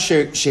 B'schar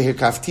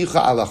shehekafticha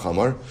ala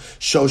chamar,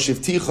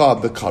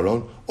 shoshivticha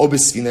bekaron, o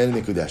b'sfina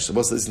mikudesh.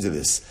 Shabbos, listen to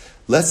this.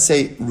 Let's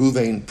say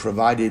Ruvain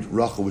provided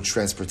Rachel with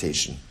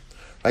transportation.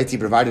 Right? He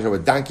provided her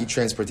with donkey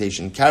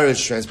transportation,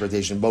 carriage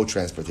transportation, boat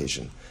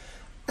transportation.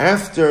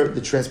 After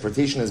the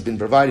transportation has been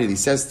provided, he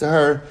says to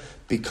her,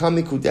 become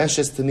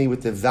mikudeshes to me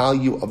with the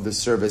value of the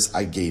service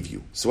I gave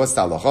you. So what's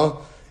the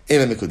halacha?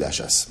 Ema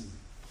mikudeshes.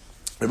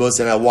 Rabbi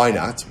said, now why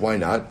not? Why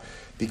not?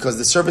 Because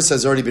the service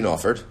has already been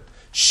offered.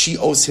 she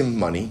owes him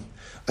money.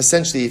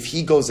 Essentially, if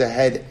he goes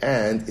ahead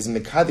and is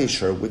mekadesh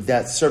her with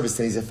that service,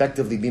 then he's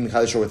effectively being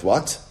mekadesh her with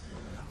what?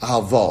 A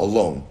halva, a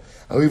loan.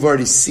 And we've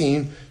already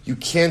seen you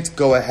can't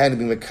go ahead and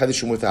be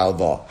mekadesh with a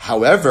halva.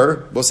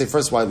 However, we'll say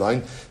first white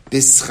line,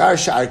 B'schar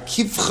she'ar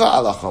kivcha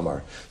ala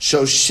chamar,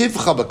 sho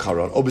shivcha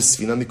b'karon, o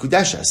b'svina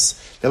mikudeshes.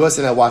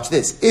 Now watch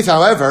this. If,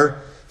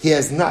 however, he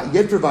has not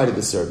yet provided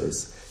the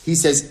service, he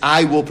says,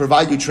 I will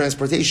provide you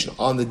transportation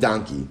on the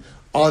donkey,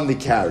 on the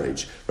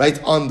carriage,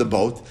 right, on the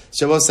boat.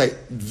 Shabbos say,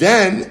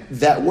 then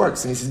that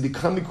works. And he says,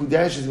 become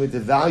mikudeshes with the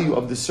value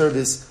of the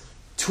service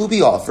to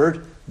be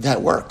offered.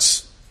 That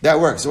works. That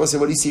works. So we'll say,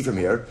 what do you see from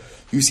here?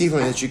 You see from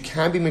here that you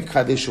can be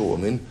mekadesh a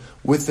woman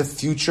with the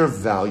future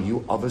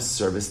value of a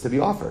service to be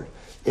offered.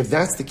 If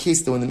that's the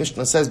case, though, when the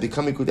Mishnah says,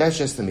 become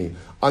mikudeshes to me,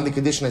 on the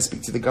condition I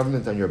speak to the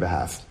government on your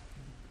behalf,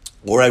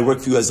 or I work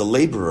for you as a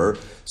laborer,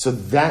 so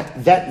that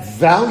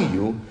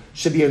value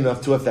should be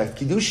enough to affect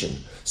Kiddushin.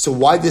 So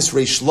why does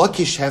Reish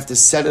Lakish have to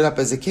set it up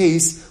as a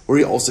case where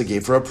he also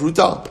gave her a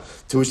pruta?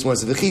 To which one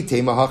says,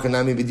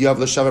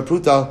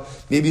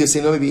 maybe you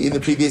say, no, maybe in the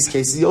previous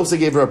cases he also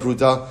gave her a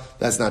pruta.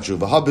 That's not true.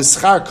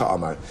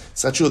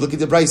 It's not true. Look at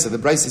the Brisa. The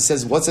Brisa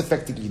says, what's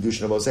affecting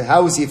Kiddushin? Say,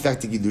 how is he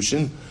affecting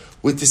Kiddushin?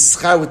 With the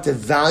schar, with the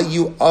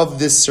value of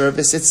this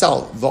service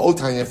itself.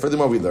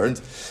 Furthermore, we learned,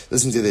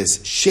 listen to this,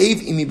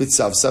 Shev imi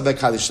b'tzav, savek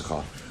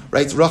hadishlecha.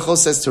 Right? Rachel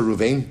says to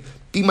Ruvain,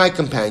 be my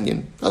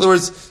companion. In other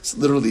words,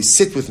 literally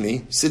sit with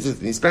me,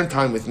 spend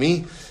time with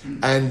me,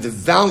 and the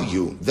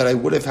value that I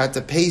would have had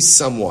to pay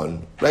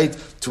someone, right,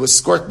 to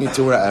escort me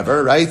to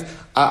wherever, right,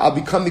 I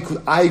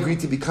agree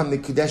to become the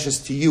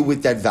Kodeshes to you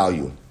with that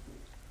value.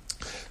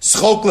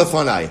 Schok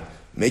lefanai,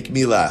 make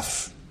me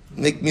laugh,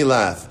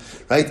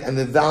 right, and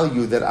the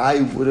value that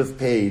I would have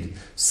paid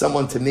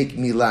someone to make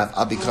me laugh,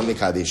 I'll become a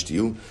Kadesh to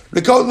you.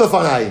 Rekod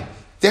lefanai,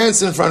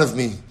 dance in front of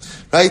me,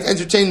 right?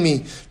 Entertain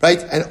me,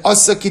 right? And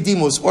asa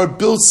kedimus, or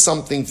build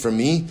something for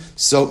me.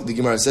 So the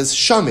Gemara says,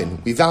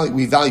 shamin, we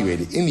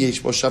evaluate it. Im yesh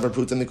bo shavar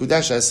pruta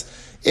mikudeshes.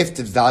 If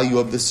the value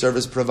of the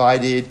service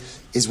provided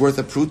is worth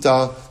a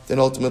pruta, then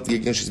ultimately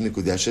ignish is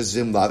mikudeshes.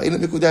 Vim lav ain't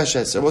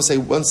mikudeshes. So I will say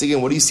once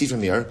again, what do you see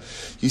from here?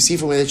 You see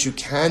from here that you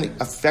can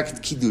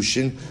affect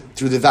kiddushin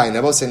through the value. And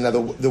I will say now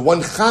the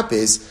one chap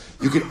is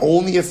you can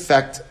only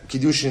affect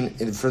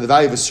kiddushin for the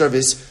value of a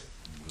service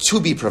to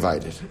be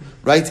provided,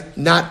 right?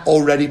 Not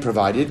already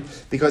provided,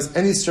 because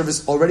any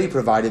service already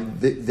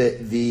provided,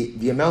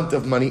 the amount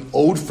of money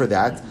owed for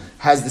that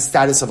has the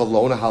status of a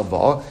loan, a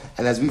halva,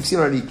 and as we've seen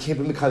already, you can't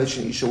be mekadesh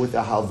an isha with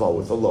a halva,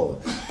 with a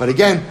loan. But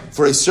again,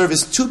 for a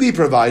service to be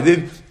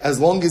provided, as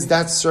long as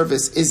that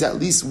service is at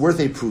least worth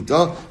a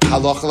pruta,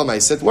 halacha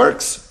l'maaseh, it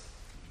works.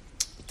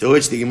 To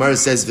which the Gemara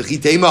says,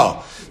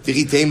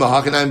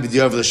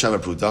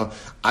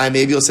 I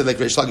maybe you'll say like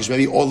Reish Lakish,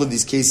 maybe all of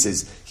these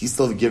cases he's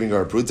still giving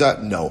her a pruta.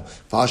 No.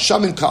 It's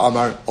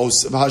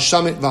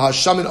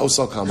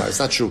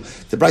not true.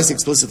 The Bryce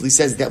explicitly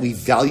says that we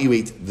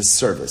evaluate the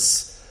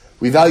service.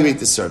 To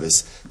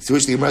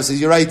which the Gemara says,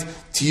 you're right,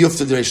 tiyuf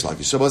to the Reish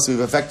Lakish. So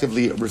we've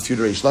effectively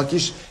refuted Reish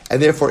Lakish, and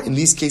therefore in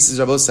these cases,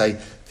 Rabbi say,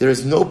 there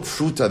is no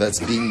pruta that's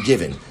being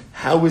given.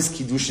 How is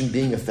Kiddushin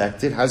being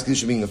affected? How is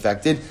Kiddushin being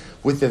affected?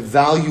 With the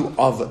value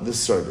of the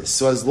service.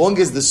 So as long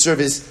as the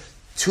service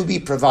to be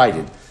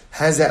provided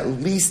has at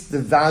least the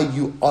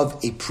value of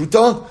a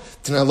pruta,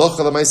 then halacha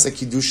l'maaseh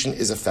Kiddushin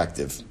is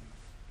effective.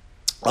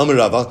 Amar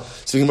Rava,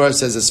 so the Gemara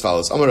says as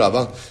follows. Amar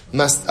Rava,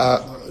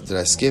 did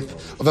I skip?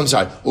 Oh, I'm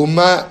sorry.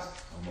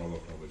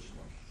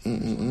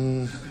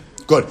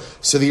 Good.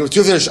 So the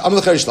two finish.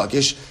 Amar Reish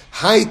Lakish,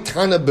 Hai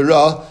Tana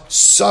Bera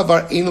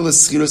Savar Einol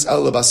Eschirus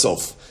El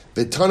Lebasof.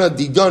 Betana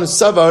Digon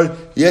Savar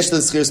Yesh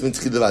L'Eschirus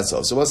Mitchil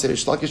Lebasof. So we'll say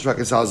Reish Lakish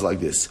reconciles like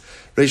this.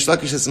 Reish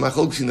Lakish has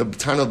machlok between the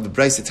Tana of the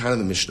Brayse, the Tana of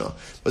the Mishnah.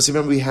 But so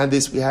remember we had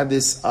this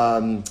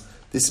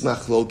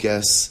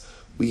machlokes.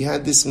 We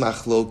had this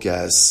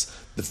machlokes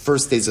the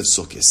first days of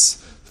Sukkot,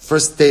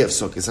 first day of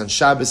Sukkot, on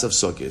Shabbos of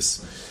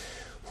Sukkot,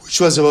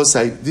 which was, I will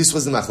say, this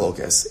was the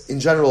machlokes. In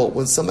general,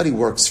 when somebody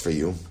works for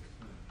you,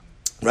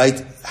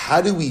 right,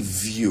 how do we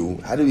view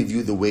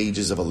the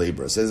wages of a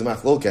laborer? So there's a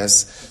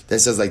machlokes that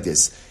says like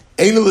this: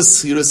 Einol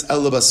Eschirus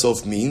El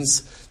Lebasof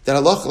means that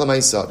halacha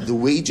l'maaseh, the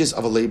wages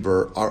of a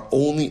laborer are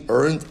only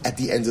earned at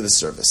the end of the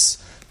service.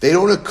 They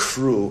don't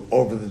accrue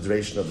over the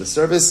duration of the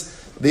service.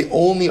 They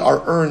only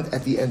are earned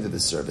at the end of the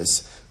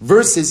service.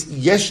 Versus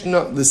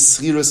Yeshna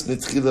L'Schirus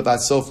Mitchil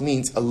Lebasof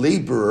means a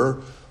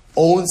laborer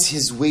owns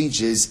his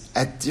wages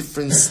at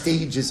different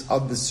stages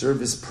of the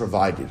service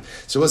provided.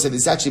 So we'll say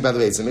this actually, by the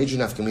way, it's a major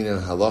nafkamina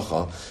in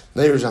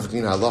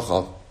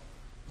halacha.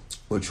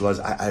 Which was,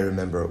 I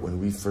remember when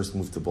we first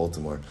moved to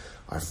Baltimore,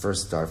 our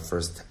first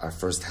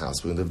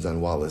house, we lived on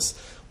Wallace,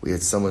 we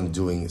had someone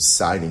doing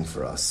siding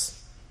for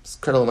us. It's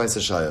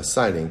Perel Shira,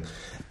 siding,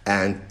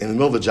 and in the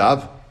middle of the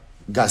job,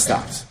 got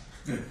stopped.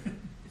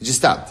 He just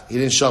stopped. He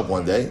didn't show up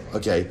one day.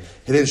 Okay.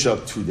 He didn't show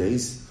up 2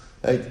 days.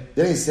 Right?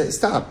 Then he said,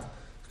 stop.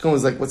 Cohen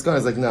was like, what's going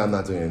on? He's like, no, I'm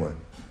not doing it anymore.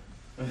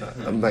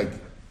 I'm like,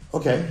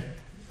 okay,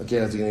 not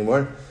doing it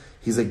anymore.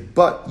 He's like,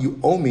 but you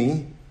owe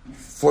me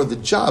for the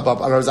job.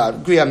 In other words, I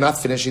agree, I'm not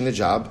finishing the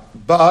job,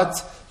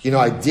 but,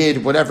 I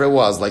did whatever it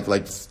was,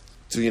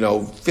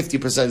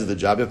 50% of the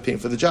job, you're paying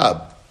for the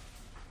job.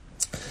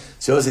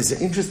 So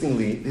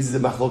interestingly, this is the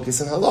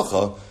machlokes in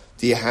halacha.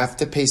 Do you have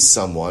to pay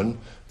someone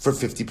for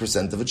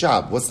 50% of a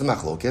job? What's the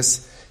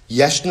machlokes?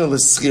 Yeshna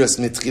l'schiras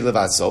mitchila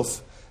v'ad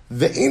sof,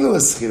 ve'ena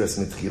l'schiras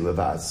mitchila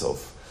v'ad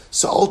sof.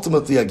 So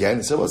ultimately,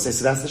 again, so that's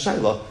the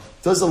shayla.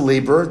 Does a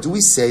laborer, do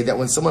we say that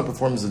when someone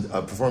performs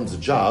a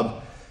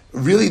job,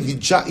 really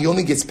he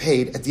only gets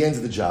paid at the end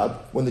of the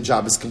job when the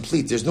job is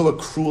complete? There's no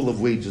accrual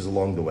of wages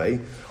along the way.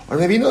 Or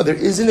maybe no, there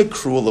is an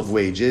accrual of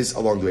wages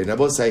along the way. And I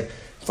will say,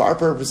 for our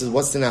purposes,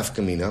 what's the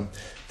nafkamina?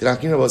 The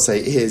nafkamina I will say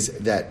is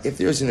that if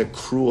there's an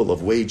accrual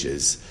of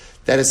wages,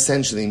 that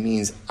essentially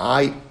means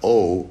I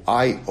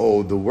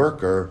owe the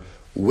worker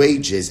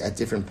wages at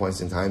different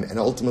points in time, and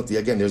ultimately,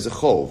 again, there's a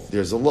chov,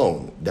 there's a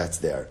loan that's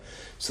there.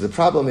 So the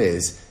problem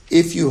is,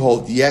 if you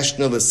hold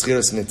yeshna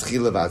l'schiras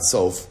mitchila v'ad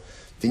sof,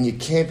 then you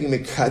can't be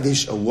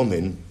mekadesh a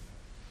woman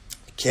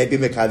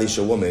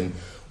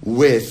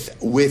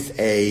with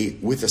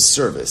a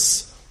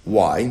service.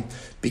 Why?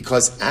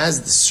 Because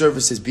as the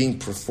service is being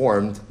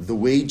performed, the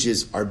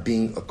wages are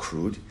being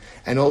accrued,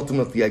 and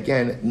ultimately,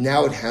 again,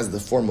 now it has the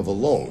form of a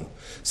loan.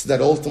 So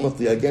that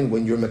ultimately, again,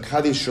 when you're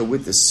mekadesh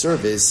with the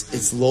service,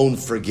 it's loan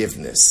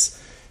forgiveness.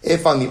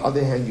 If, on the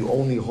other hand, you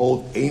only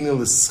hold eina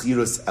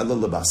l'schiras ela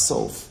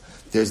lebasof,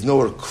 there's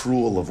no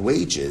accrual of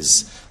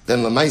wages,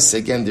 then l'maisa,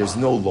 again, there's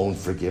no loan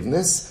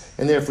forgiveness,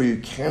 and therefore you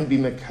can be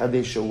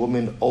mekadesh a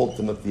woman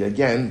ultimately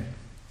again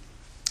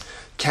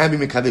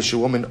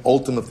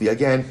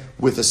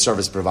with a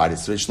service provided.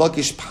 So Reish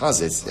Lakish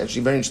posits,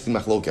 actually very interesting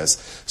machlokas.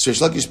 So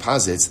Reish Lakish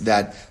posits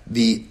that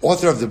the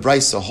author of the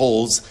Brisa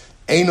holds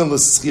eina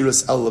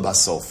l'schiras ela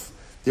lebasof.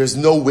 There's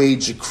no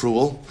wage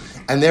accrual,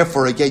 and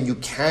therefore again you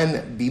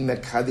can be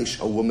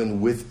mekadesh a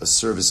woman with a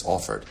service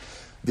offered.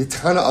 The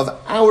Tana of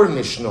our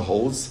Mishnah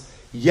holds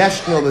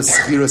yeshna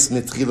l'schiras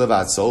mitchila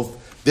v'ad sof.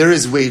 There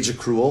is wage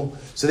accrual,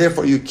 so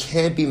therefore you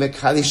can't be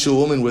mekadesh a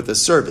woman with a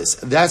service.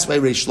 That's why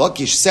Reish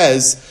Lakish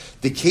says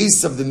the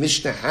case of the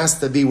Mishnah has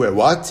to be where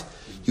what?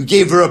 You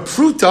gave her a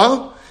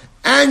pruta,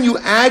 and you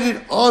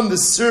added on the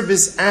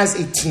service as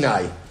a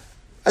t'nai.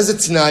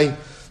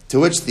 To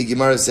which the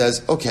Gemara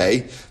says,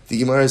 okay, the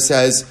Gemara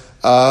says,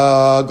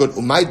 good.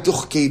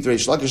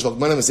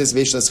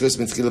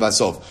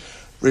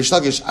 Reish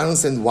Lakish, I don't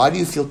understand, why do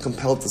you feel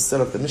compelled to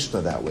set up the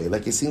Mishnah that way?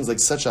 Like it seems like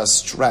such a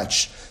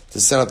stretch to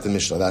set up the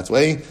Mishnah that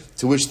way.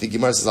 To which the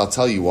Gemara says, I'll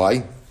tell you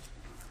why.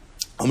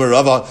 Why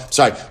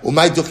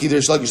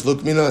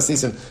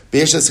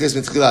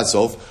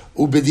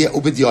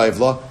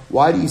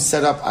do you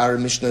set up our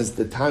Mishnah's,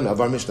 the Tana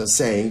of our Mishnah,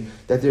 saying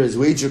that there is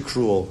wage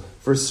accrual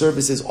for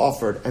services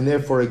offered, and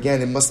therefore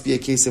again it must be a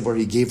case of where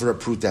he gave her a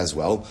prut as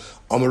well.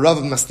 Because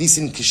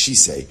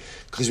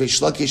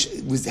Reish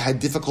Lakish had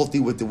difficulty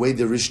with the way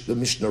the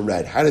Mishnah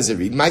read. How does it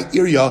read? My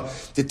irya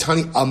the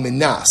tani al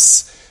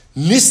minas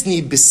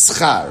nisni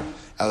bischar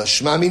el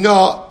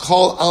shmamina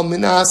call al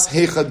minas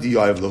heicha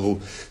diyav lahu.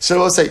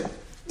 So I'll say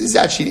this is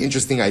actually an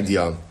interesting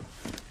idea.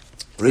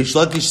 Reish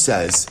Lakish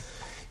says,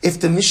 if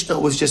the Mishnah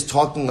was just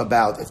talking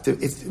about,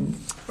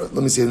 let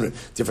me say it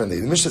differently.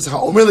 The Mishnah says,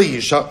 "Omer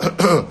leYisha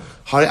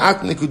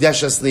hariat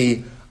mikudeshas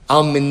li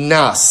al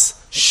minas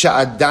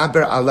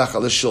sha'adaber alech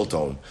al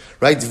shilton."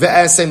 Right?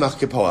 Ve'asei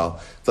Malke Kramer.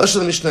 The Lashon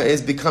of the Mishnah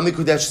is become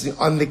mikudeshas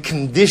on the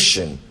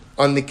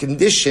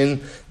condition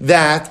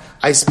that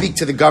I speak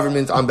to the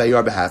government on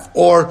your behalf,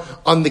 or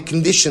on the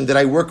condition that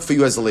I work for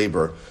you as a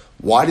laborer.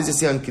 Why does it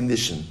say on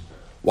condition?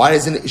 Why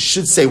doesn't it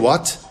should say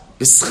what?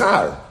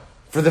 Bischar,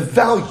 for the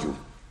value.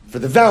 For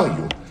the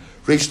value.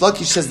 Reish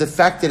Lakish says the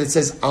fact that it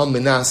says al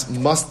minas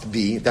must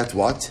be that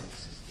what?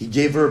 He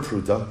gave her a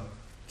pruta,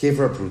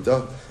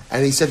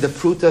 and he said the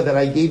pruta that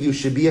I gave you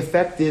should be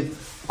effective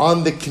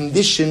on the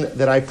condition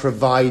that I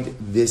provide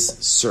this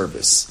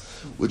service,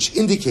 which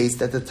indicates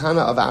that the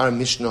Tana of our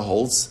Mishnah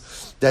holds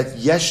that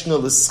yeshna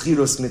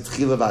l'schiros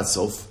mitchila v'ad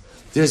sof,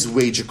 there's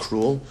wage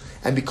accrual,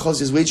 and because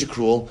there's wage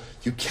accrual,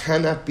 you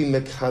cannot be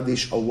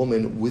mekadesh a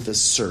woman with a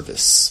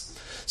service.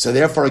 So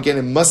therefore, again,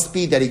 it must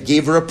be that he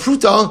gave her a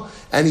pruta,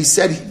 and he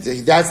said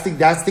that's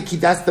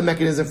the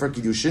mechanism for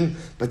Kiddushin,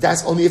 but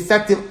that's only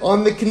effective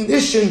on the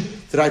condition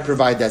that I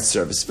provide that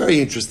service. Very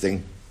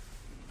interesting.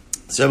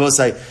 So I will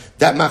say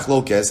that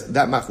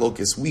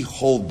machlokes we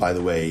hold, by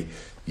the way,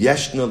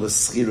 yeshna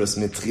l'schiros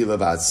mitchila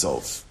v'ad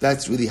sof.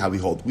 That's really how we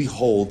hold. We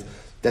hold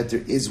that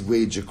there is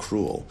wage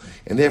accrual,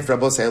 and therefore I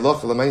will say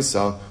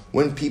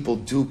when people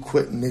do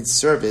quit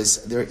mid-service,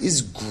 there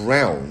is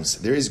grounds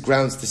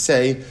to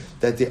say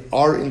that they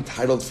are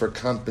entitled for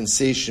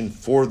compensation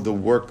for the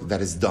work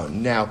that is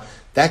done. Now,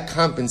 that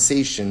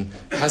compensation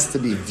has to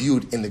be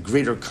viewed in the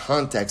greater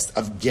context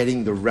of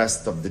getting the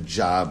rest of the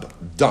job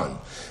done.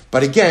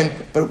 But again,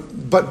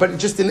 but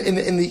just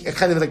in the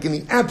kind of like in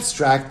the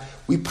abstract,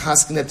 we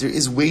paskin that there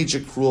is wage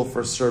accrual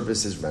for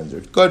services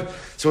rendered. Good.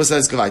 So what's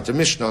that?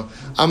 Mishnah.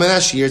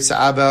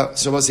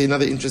 So we'll say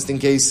another interesting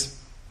case.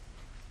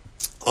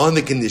 on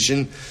the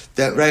condition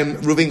that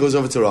Reuben goes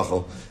over to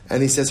Rachel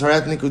and he says,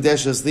 Harat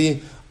Mikudeshas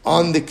Li,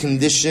 on the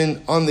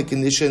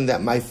condition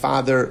that my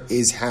father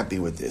is happy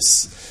with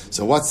this.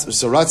 So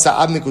Ratza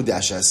Ab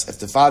Mikudeshas, if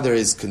the father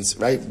is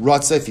right,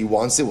 Ratza, if he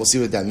wants it, we'll see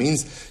what that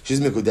means. She's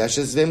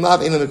Mikudeshas, V'im Lav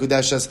Eina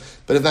Mikudeshas,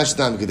 but if not, she's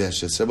not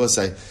Mikudeshas. So I will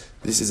say,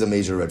 this is a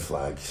major red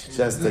flag.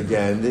 Just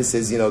again, this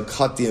is,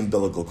 cut the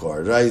umbilical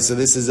cord, right? So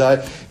this is, right,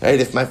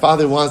 if my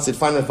father wants it,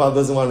 fine, my father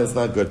doesn't want it, it's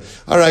not good.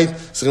 Alright,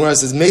 so Gemara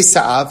says, Mei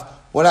Sa'av,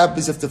 what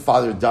happens if the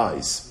father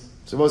dies?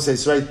 So we'll say,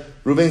 right,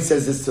 Reuben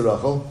says this to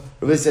Rachel,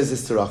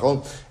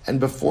 and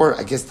before,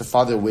 I guess the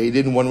father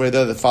waited, in one way or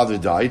the other, the father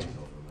died.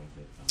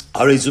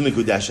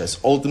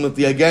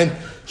 Ultimately, again,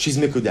 she's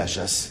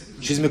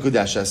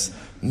Mikudeshas.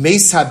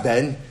 Meis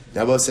haben,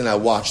 now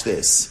watch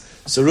this.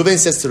 So Reuben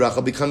says to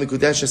Rachel, become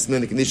Mikudeshas,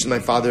 in the condition my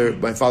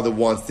father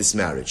wants this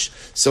marriage.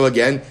 So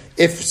again,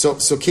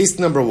 so case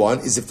number one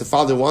is if the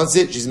father wants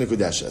it, she's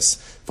Mikudeshas.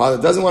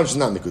 Father doesn't want it, she's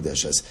not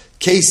Mikudeshas.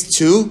 Case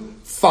two,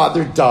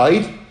 father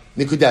died,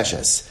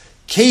 Mikudeshas.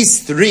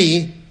 Case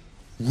three,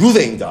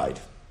 Reuven died.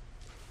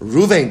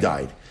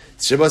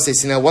 Shabbat says,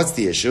 see now what's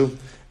the issue?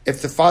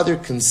 If the father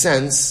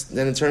consents,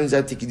 then it turns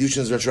out the Kiddushin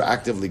is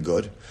retroactively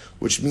good,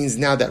 which means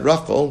now that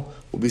Rachel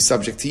will be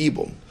subject to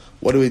Yibum.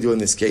 What do we do in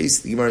this case?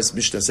 The Gemara's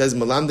Mishnah says,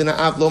 we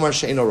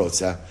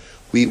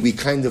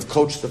kind of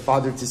coach the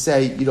father to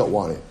say, you don't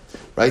want it.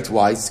 Right?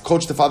 Why?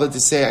 Coach the father to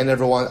say, I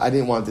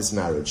didn't want this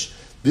marriage.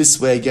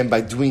 This way, again,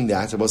 by doing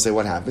that, I will say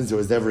what happens. There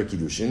was never a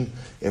Kiddushin.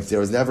 If there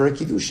was never a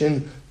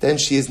Kiddushin, then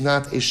she is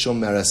not a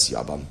Shomeres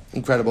Yabam.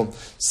 Incredible.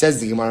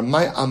 Says the Gemara,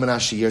 my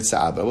Amanashi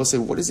Yirtza'ab. I will say,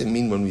 what does it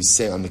mean when we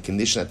say on the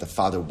condition that the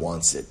father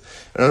wants it?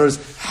 In other words,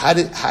 how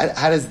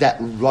does that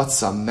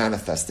Ratzah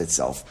manifest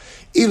itself?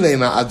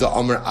 Ilana Ada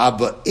Amar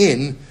Abba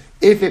in,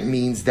 if it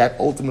means that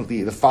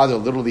ultimately the father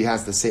literally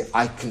has to say,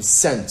 I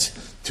consent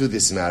to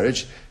this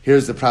marriage.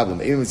 Here's the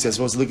problem. Even says,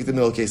 supposed to look at the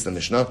middle case of the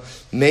Mishnah.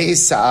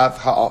 Me'esav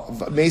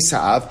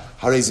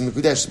harez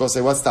mikudesh. Supposed to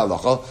say, what's the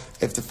halacha?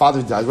 If the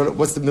father dies,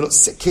 what's the middle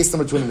case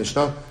number 2 in the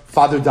Mishnah?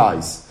 Father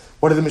dies.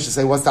 What did the Mishnah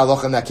say? What's the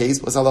halacha in that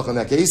case? What's the halacha in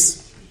that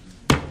case?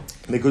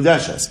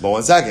 Mikudeshes. But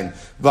 1 second.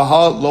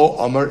 V'ha lo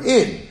amar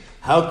in.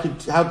 How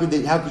could she be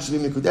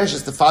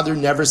mikudeshes? The father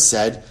never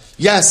said,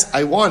 yes,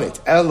 I want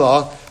it.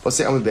 Ella, we'll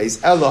say Amud Beis.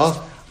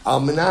 Ella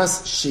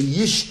almanas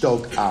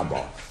sheyishtok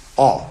abba.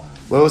 Oh.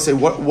 We'll say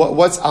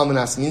what's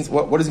almanas means.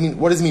 What does it mean?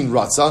 What does it mean?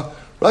 Ratzah.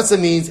 Ratzah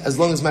means as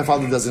long as my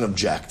father doesn't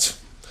object.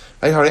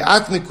 Right?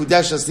 Hariat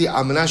mikudeshas li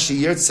almanas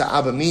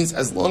sheyirtza'aba means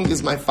as long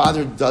as my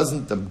father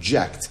doesn't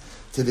object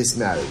to this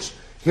marriage.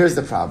 Here's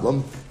the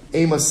problem.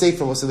 Ema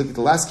Sefer. We'll say look at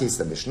the last case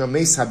of the Mishnah.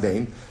 Meis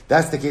habein.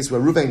 That's the case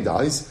where Reuben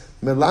dies.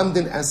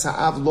 Melamdin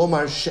esa'av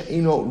lomar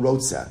she'ino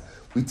rotzah.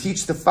 We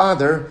teach the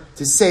father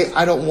to say,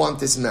 I don't want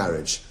this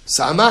marriage.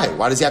 Sa'amai.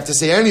 Why does he have to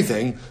say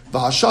anything?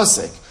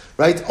 V'hashasik.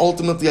 Right?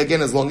 Ultimately,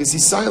 again, as long as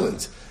he's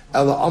silent.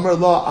 Ela amar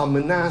la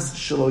almanas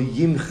shelo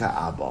yimcha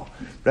abba.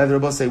 Rather,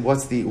 Rabbi say,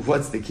 what's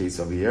the case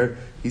over here?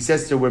 He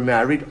says to her, we're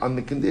married on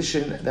the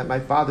condition that my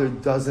father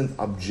doesn't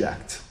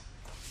object.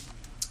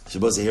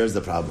 Rabbi say, here's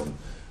the problem.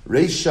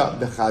 Reisha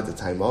bechad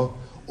taima,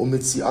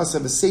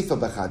 umitziasa v'seifa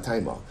bechad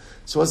taima.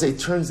 So Rabbi say, it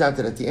turns out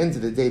that at the end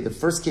of the day, the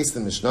first case of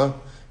the Mishnah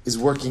is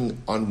working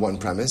on one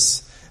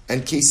premise,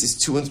 and cases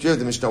 2 and 3 of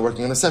the Mishnah are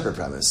working on a separate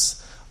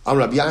premise.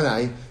 Rabbi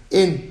Yanai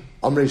in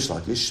Amrei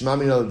Shlakish,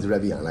 Shmamina de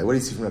Rabbi Yanai. What do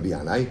you see from Rabbi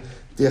Yanai?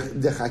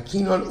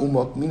 Dechakinon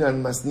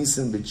umokminan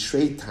masnisin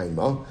betrei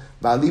taima,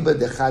 va'aliba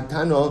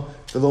dechatano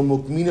velo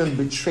mokminan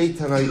betrei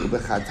tanai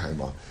ubechad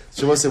taima.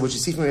 So what you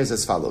see from here is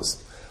as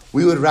follows.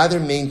 We would rather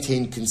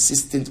maintain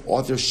consistent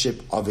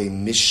authorship of a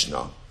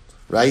Mishnah,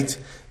 right?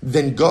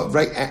 Than go,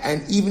 right?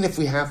 And even if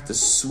we have to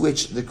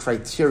switch the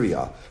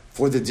criteria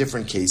for the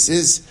different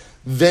cases,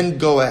 then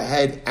go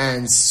ahead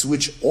and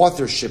switch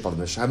authorship of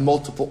the Mishnah, have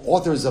multiple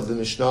authors of the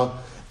Mishnah,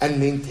 and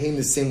maintain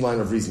the same line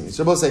of reasoning.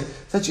 So I'll say,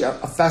 it's actually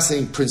a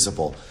fascinating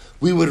principle.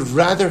 We would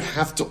rather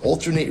have to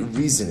alternate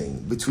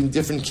reasoning between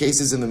different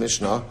cases in the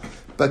Mishnah,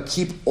 but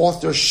keep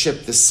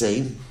authorship the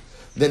same,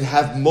 than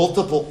have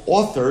multiple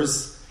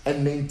authors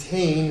and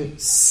maintain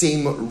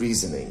same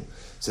reasoning.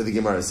 So the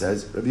Gemara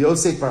says, Rabbi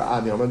Yosef bar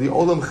Ami, the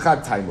Olam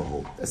Chad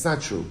Taimahu. That's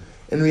not true.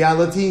 In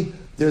reality,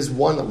 there's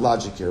one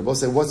logic here. We'll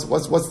say, what's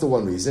the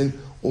one reason?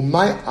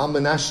 Umay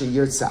almanash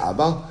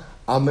yirtza'aba,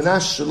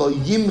 almanash shelo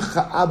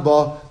yimcha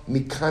abba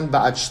mikan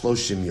ba'ad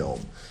shloshim yom.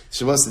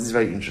 Shavuos says, this is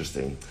very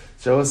interesting.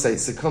 Shavuos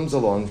says, so comes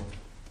along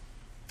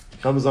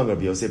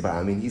Rabbi Yosef bar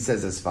Ami, he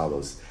says as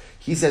follows.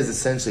 He says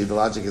essentially, the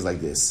logic is like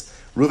this.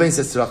 Reuven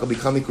says to Rachel,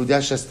 become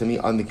mikudeshes to me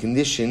on the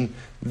condition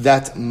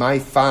that my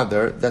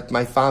father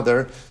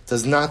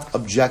does not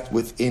object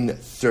within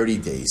 30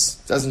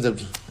 days. I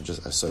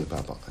saw you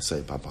pop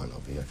on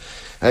over here.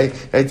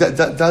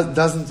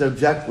 Doesn't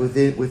object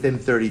within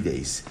 30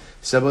 days.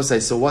 So we'll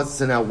say, so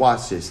now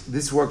watch this.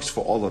 This works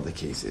for all of the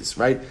cases,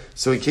 right?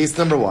 So in case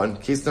number one,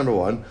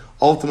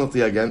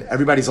 ultimately again,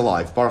 everybody's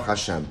alive. Baruch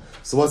Hashem.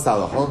 So what's the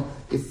halacha?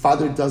 If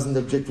father doesn't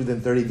object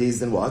within 30 days,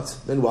 then what?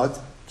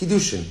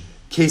 Kiddushin.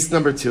 Case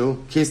number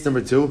two,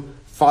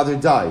 father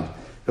died.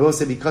 They will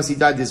say because he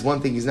died, there's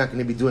one thing he's not going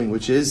to be doing,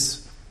 which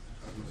is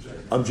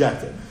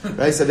objecting.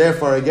 Right? So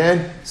therefore,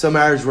 again, so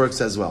marriage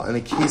works as well. And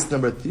in case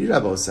number 3,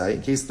 Rabbi say,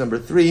 in case number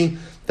 3,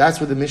 that's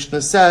where the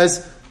Mishnah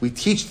says we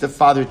teach the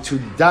father to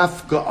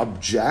dafka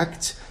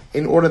object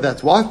in order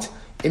that what?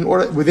 In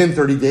order within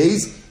 30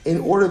 days, in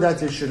order that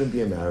there shouldn't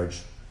be a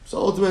marriage. So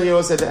ultimately, you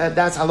know,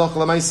 that's halacha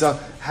l'maisa.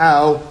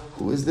 How?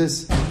 Who is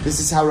this? This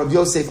is how Rabbi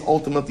Yosef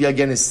ultimately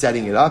again is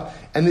setting it up,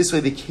 and this way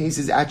the case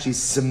is actually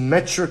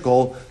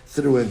symmetrical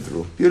through and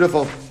through.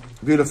 Beautiful,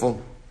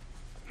 beautiful,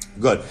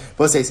 good.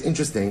 But say it's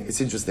interesting. It's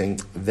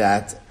interesting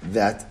that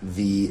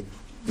the.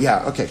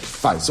 Yeah, okay,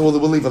 fine. So we'll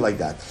leave it like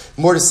that.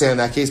 More to say on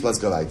that case, but let's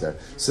go right there.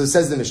 So it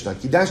says the Mishnah,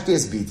 Kidashti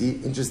es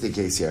biti, interesting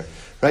case here.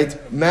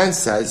 Right? Man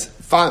says,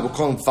 we'll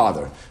call him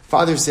father.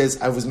 Father says,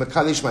 I was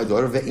Mekadesh my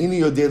daughter,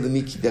 ve'ini yodeh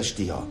l'mi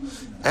kidashtiha.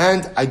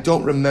 And I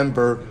don't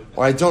remember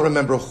who I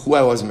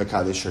was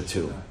Mekadesh her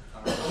to.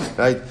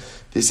 Right?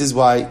 This is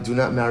why do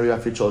not marry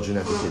off your children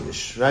after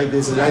Kiddush. Right?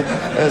 This is right.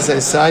 As I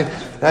said,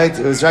 right?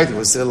 It was right. It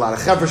was a lot of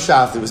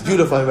chevershaft. It was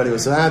beautiful. Everybody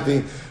was so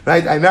happy.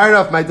 Right? I married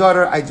off my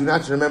daughter. I do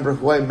not remember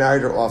who I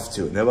married her off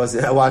to. Now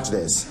watch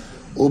this.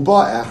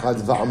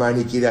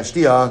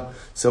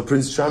 So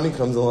Prince Charming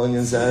comes along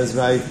and says,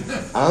 right,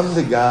 I'm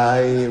the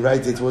guy,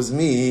 right, it was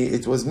me,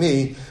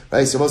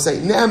 right, so we'll say,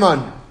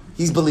 Naaman,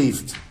 he's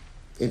believed.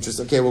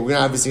 Interesting, okay, well, we're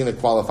obviously going to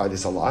qualify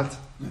this a lot.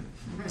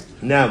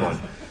 Naaman,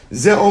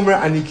 Ze Omer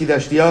Ani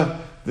Kidashtiya,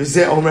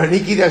 Ze Omer Ani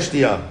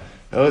Kidashtiya.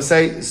 We'll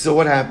say, so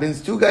what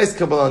happens? 2 guys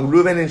come along,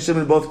 Reuben and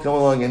Shimon both come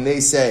along and they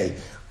say,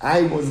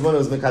 I was one who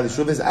was Mekadesh.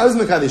 Reuben says, I was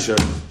Mekadesher.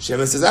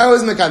 Shimon says, I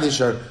was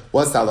Mekadesher.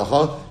 What's the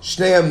halacha?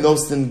 Shneim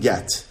nosten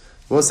get.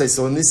 We'll say,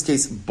 so in this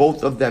case,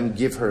 both of them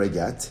give her a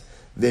get.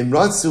 Or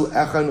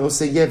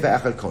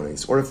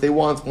if they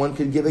want, one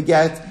could give a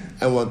get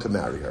and one could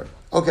marry her.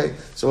 Okay,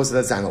 so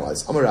let's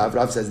analyze. Amar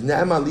Rav says,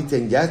 Ne'eman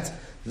liten get,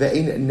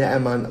 ve'ein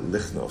ne'eman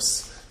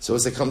lichnos. So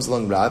it comes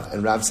along Rav,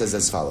 and Rav says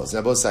as follows.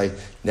 Now both say,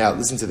 now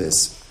listen to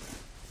this.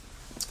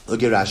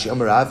 Look at Rashi.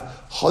 Amar Rav,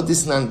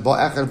 Hodisnan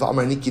ba'echar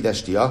va'amar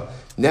nikidashtiya,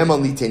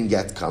 Ne'eman liten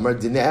get kamer,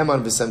 de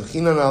ne'eman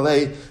v'samchinon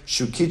alei,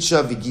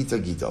 shukitsha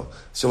v'gita gito.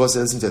 So we'll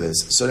say, listen to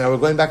this. So now we're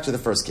going back to the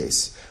first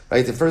case.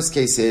 Right? The first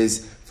case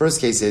is,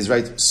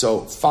 right,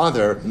 so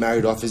father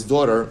married off his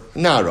daughter,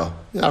 Nara.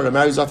 Nara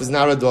marries off his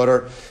Nara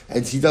daughter,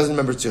 and he doesn't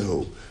remember to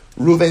who.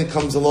 Reuven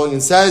comes along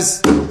and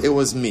says, it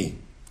was me.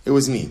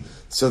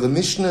 So the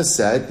Mishnah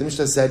said,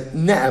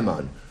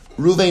 Ne'eman.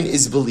 Reuven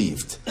is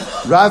believed.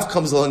 Rav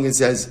comes along and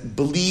says,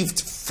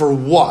 believed for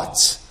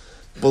what?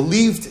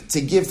 Believed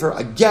to give her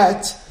a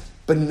get,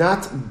 but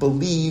not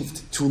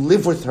believed to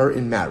live with her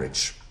in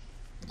marriage.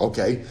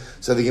 Okay,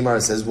 so the Gemara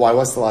says, why?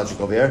 What's the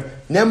logic over here?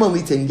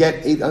 Nemalitin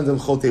get 8 andam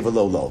chote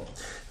v'lo lo.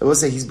 I will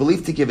say he's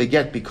believed to give a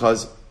get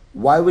because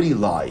why would he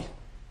lie?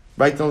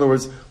 Right? In other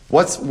words,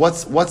 what's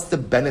the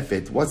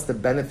benefit? What's the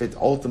benefit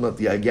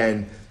ultimately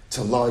again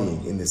to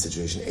lying in this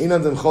situation? 8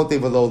 andam chote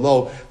v'lo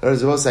lo. I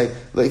will say,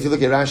 if you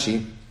look at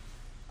Rashi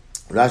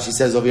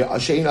says over here,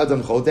 Ashein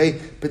adam chote,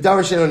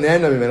 bedar she'eno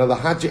nehena mimeno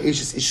lahatja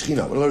eshes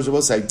ishchina. In other words, I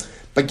will say,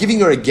 by giving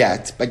her a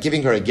get,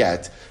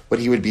 what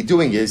he would be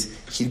doing is,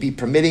 he'd be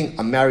permitting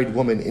a married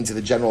woman into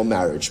the general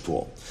marriage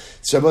pool.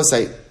 So I will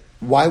say,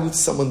 why would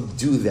someone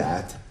do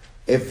that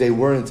if they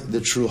weren't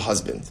the true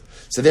husband?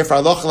 So therefore,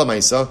 halacha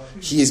l'maisa,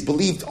 he is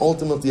believed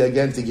ultimately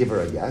again to give her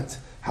a get.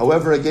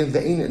 However, again,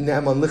 ve'ein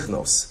ne'eman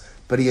lichnos,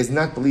 but he is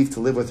not believed to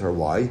live with her.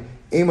 Why?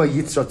 Ema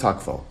yitzra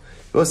takfo.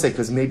 We'll say,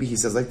 because maybe he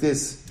says like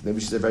this,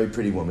 maybe she's a very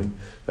pretty woman,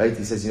 right?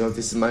 He says,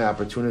 this is my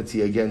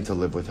opportunity again to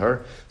live with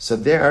her. So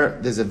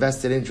there's a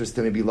vested interest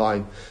to maybe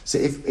lie. So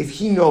if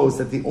he knows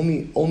that the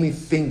only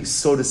thing,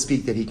 so to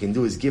speak, that he can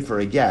do is give her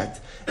a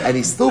get, and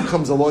he still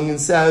comes along and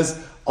says,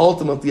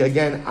 ultimately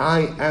again,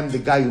 I am the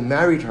guy who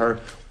married her,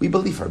 we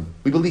believe him.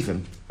 We believe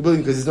him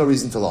because there's no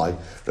reason to lie.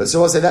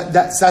 So I'll say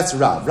that's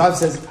Rav. Rav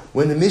says,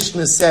 when the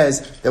Mishnah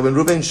says that when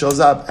Reuben shows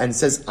up and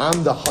says,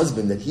 I'm the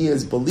husband, that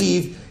he's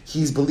believed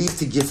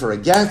to give her a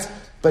get,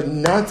 but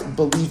not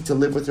believed to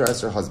live with her as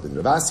her husband.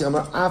 Ravasi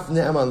Amar Af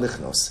Ne'eman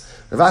Lichnos.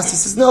 Ravasi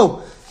says,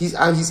 no, he's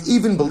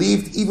even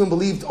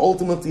believed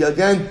ultimately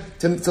again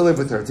to live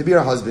with her, to be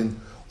her husband.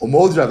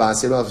 Umod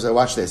Ravasi,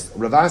 watch this.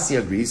 Ravasi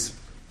agrees.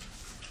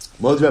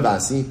 Umod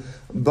Ravasi,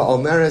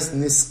 Ba'omeres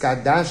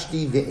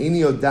niskadashti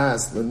ve'eni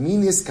odas l'mi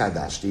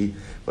niskadashti.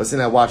 Listen,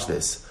 now watch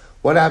this.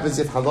 What happens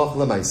if halacha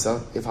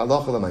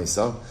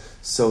l'maisa?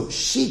 So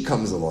she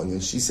comes along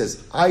and she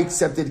says, I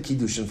accepted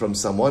Kiddushin from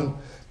someone,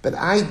 but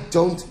I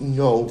don't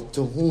know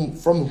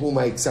from whom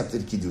I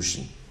accepted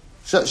Kiddushin.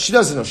 She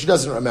doesn't know. She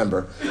doesn't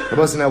remember.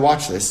 But now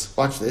watch this.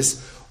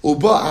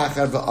 Uba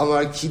achar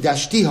v'amar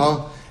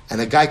kidashtiha,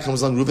 and a guy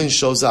comes along, Reuben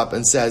shows up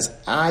and says,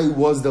 I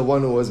was the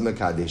one who was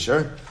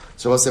Mekadesher.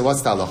 So we'll say,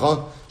 what's the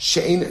halacha?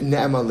 She'ein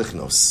ne'eman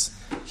lichnos.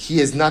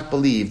 He is not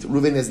believed,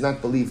 Reuben is not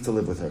believed to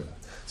live with her.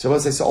 So we'll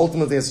say, so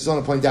ultimately, I just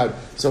want to point out,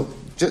 so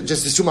just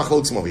there's 2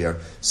 machlokim over here.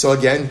 So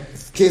again,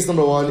 case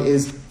number 1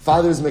 is,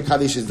 father is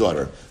Mekadesh's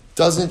daughter.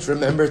 Doesn't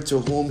remember to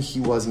whom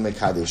he was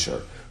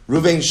Mekadesher.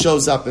 Reuven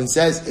shows up and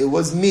says, it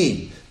was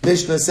me.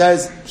 Mishnah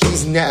says,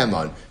 he's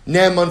Ne'eman.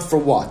 Ne'eman for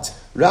what?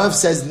 Rav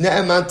says,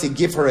 Ne'eman to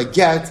give her a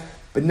get,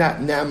 but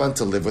not Ne'eman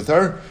to live with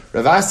her.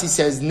 Rav Asi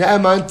says,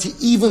 Ne'eman to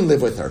even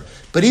live with her.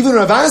 But even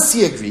Rav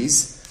Asi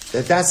agrees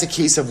that that's a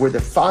case of where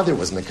the father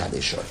was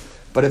Mekadesh her.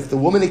 But if the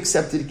woman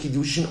accepted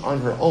Kiddushin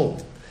on her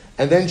own,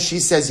 and then she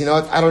says, you know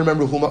what, I don't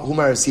remember whom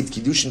I received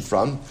Kiddushin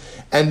from,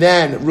 and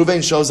then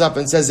Reuven shows up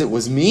and says, it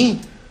was me,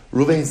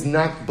 Reuven's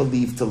not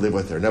believed to live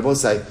with her. Now both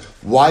say,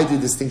 why the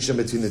distinction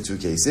between the two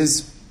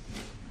cases?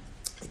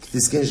 The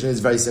distinction is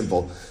very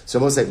simple. So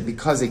both say,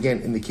 because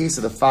again, in the case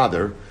of the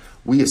father,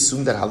 we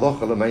assume that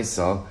halacha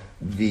l'maisa,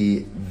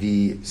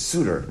 the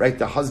suitor, right,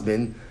 the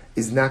husband,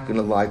 is not going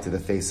to lie to the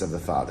face of the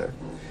father.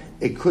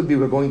 It could be,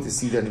 we're going to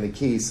see that in the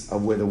case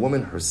of where the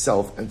woman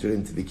herself entered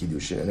into the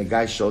Kiddushin, and a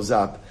guy shows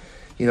up,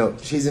 you know,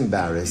 she's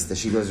embarrassed that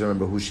she doesn't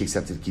remember who she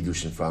accepted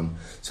Kiddushin from.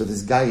 So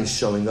this guy is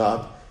showing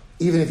up.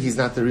 Even if he's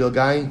not the real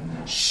guy,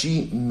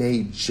 she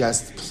may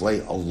just play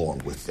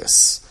along with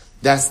this.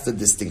 That's the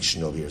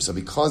distinction over here. So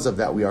because of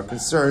that, we are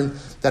concerned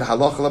that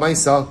halacha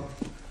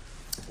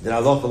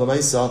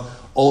l'maisa,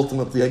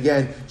 ultimately,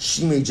 again,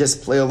 she may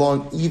just play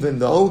along, even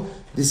though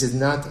this is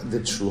not the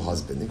true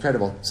husband.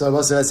 Incredible. So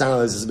let's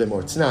analyze this a bit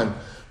more. Tanan,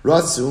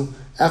 Ratsu,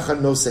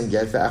 Echad no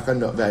senget,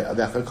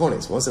 ve'echad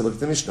kones. Once I look at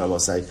the Mishnah, we'll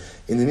say,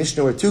 in the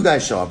Mishnah where two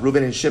guys show up,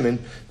 Reuben and Shimon,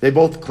 they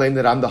both claim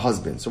that I'm the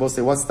husband. So we'll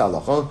say, what's the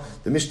halacha?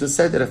 The Mishnah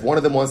said that if one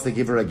of them wants to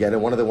give her a get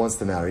and one of them wants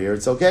to marry her,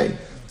 it's okay.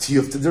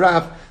 Tiyuf to the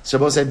Rav. So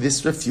we'll say,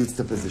 this refutes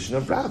the position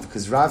of Rav,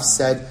 because Rav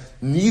said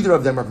neither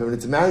of them are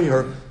permitted to marry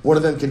her. One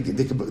of them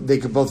they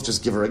could both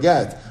just give her a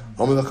get.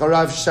 In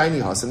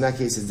that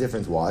case, it's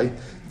different. Why?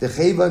 The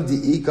chayvan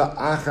diika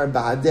achar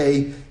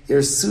bahadei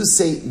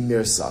irsuse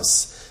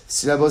mirsas.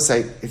 So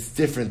Rabbosai, it's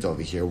different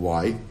over here.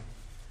 Why?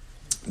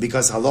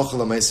 Because halacha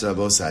l'maisa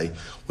Rabbosai,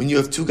 when you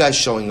have two guys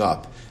showing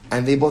up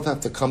and they both have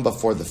to come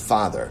before the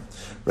father,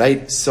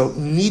 right? So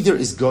neither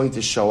is going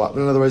to show up.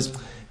 In other words,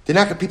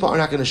 people are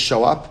not going to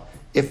show up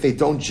if they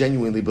don't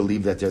genuinely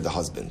believe that they're the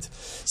husband.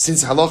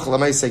 Since halacha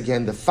l'maisa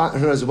again, the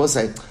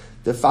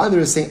father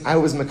is saying, I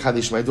was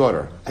mekadesh my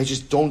daughter. I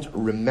just don't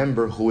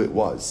remember who it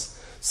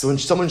was. So when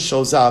someone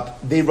shows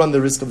up, they run the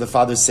risk of the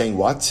father saying,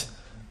 what?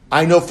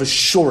 I know for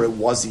sure it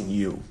wasn't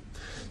you.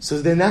 So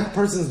then that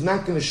person is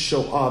not going to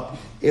show up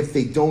if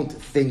they don't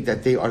think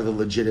that they are the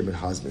legitimate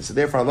husband. So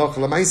therefore, halacha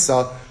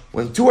l'maisa,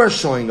 when two are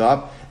showing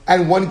up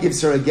and one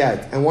gives her a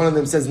get and one of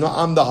them says, no,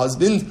 I'm the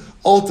husband,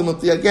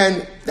 ultimately,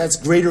 again, that's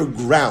greater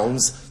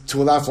grounds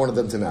to allow for one of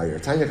them to marry her.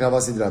 Tanya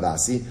Kavasi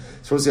Rabasi.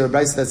 So we have a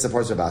Bryce that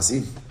supports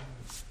Rabasi.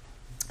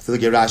 If you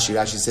look at Rashi,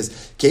 Rashi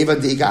says, Keva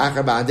deika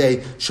achar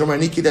ba'adei, shomar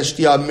niki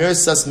dashtia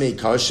mirsas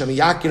meikar, shem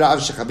yakira av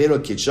shechavero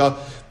kitcha,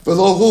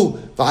 v'lohu,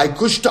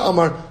 v'haikush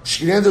ta'amar,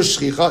 shkinendo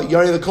shchicha,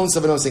 yari l'kon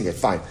savano singit.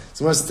 Fine.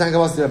 So we're going to thank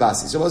Rabasi to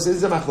Rabasi. So this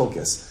is a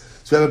machlokas.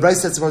 So we have a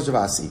Bryce that supports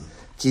Rabasi.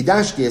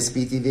 Kidashti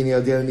espiti dini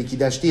odel mi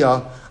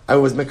kidashtia, I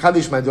was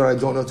mekadesh my daughter, I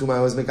don't know to whom I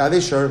was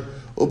mekadesh her,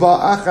 uba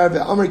achar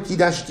ve'amar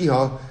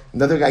kidashtiha,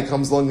 another guy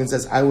comes along and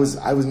says, I was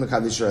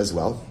mekadesh her as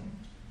well.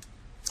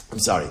 I'm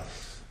sorry.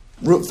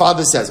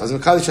 Father says, I was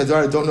Mekadesh my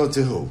daughter, I don't know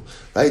to who.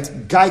 Right?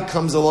 Guy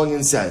comes along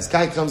and says, I'm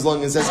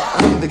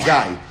the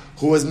guy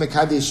who was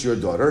Mekadesh your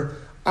daughter.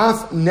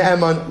 Af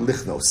ne'eman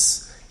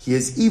lichnos. He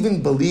is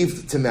even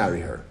believed to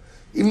marry her.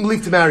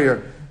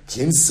 Kinsa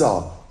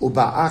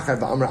uba'achar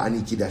va'amar ani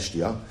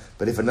kidashtiya.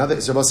 But if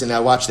another, so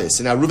now watch this.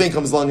 So now Reuven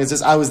comes along and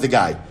says, I was the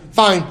guy.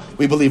 Fine,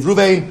 we believe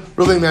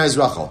Reuven marries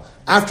Rachel.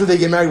 After they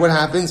get married, what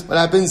happens?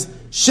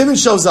 Shimon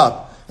shows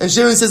up. And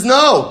Shimon says,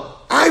 no,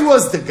 I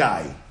was the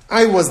guy.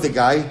 What's the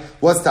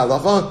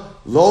halacha?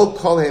 Lo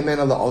kol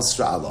heimena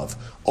la'osra alav.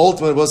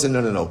 Ultimately, we'll say,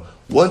 no.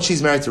 Once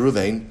she's married to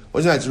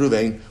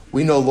Reuven,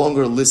 we no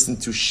longer listen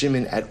to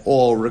Shimon at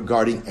all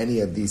regarding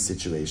any of these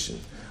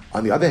situations.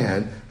 On the other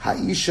hand,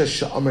 ha'isha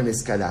sha'amar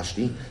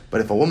niskadashti.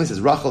 But if a woman says,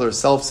 Rachel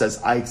herself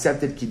says, I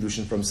accepted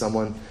Kiddushin from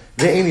someone,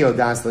 ve'eni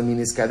odas lami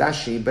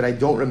niskadashi, but I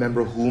don't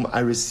remember whom I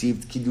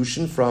received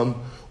Kiddushin from,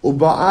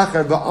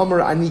 uba'achar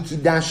va'amar ani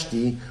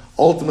kidashti.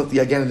 Ultimately,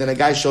 again, and then a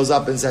guy shows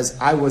up and says,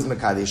 I was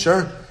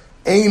Mekadesher.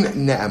 Ein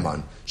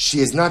ne'eman.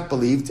 She is not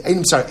believed.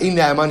 Ein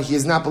ne'eman. He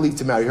is not believed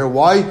to marry her.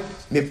 Why?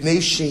 Mipnei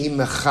shehi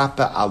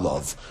mechape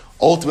alav.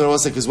 Ultimately,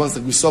 also because once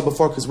like we saw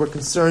before, because we're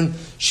concerned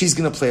she's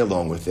going to play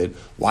along with it.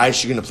 Why is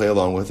she going to play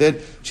along with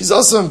it? She's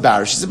also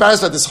embarrassed. She's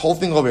embarrassed about this whole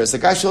thing over here. So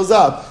the guy shows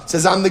up,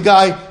 says, I'm the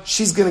guy.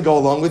 She's going to go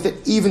along with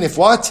it, even if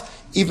what?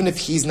 Even if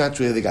he's not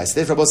really the guy. So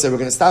therefore, we're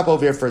going to stop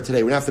over here for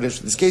today. We're not finished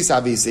with this case,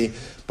 obviously,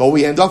 but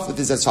we end off with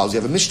this as follows. We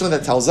have a Mishnah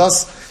that tells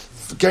us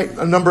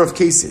a number of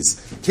cases.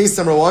 Case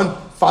number one,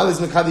 father's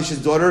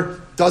Mekadesh's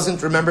daughter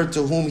doesn't remember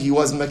to whom he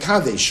was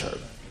Mekadesh her.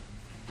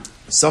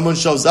 Someone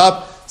shows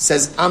up,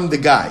 says, I'm the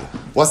guy.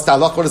 What's the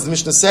halach? What does the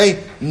Mishnah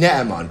say?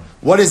 Ne'eman.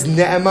 What does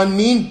Ne'eman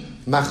mean?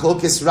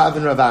 Machlokes Rav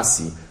and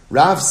Ravasi.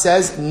 Rav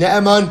says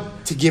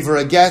Ne'eman to give her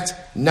a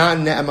get, not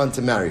Ne'eman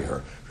to marry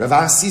her.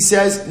 Ravasi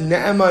says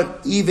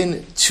Ne'eman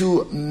even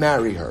to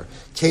marry her.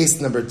 Case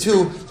number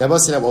two, that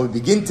wasn't what we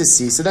begin to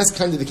see. So that's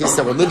kind of the case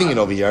that we're living in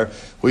over here.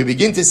 What we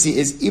begin to see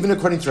is, even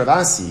according to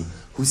Ravasi,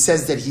 who who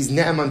says that he's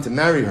ne'eman to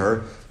marry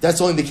her,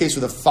 that's only the case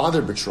where the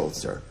father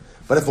betrothed her.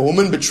 But if a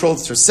woman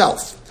betrothed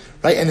herself,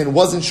 right, and then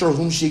wasn't sure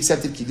whom she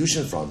accepted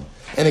Kiddushin from,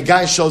 and a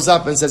guy shows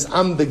up and says,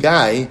 I'm the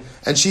guy,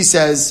 and she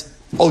says,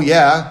 oh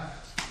yeah,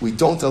 we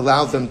don't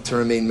allow them to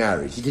remain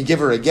married. He can give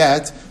her a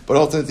get, but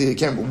ultimately he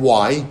can't.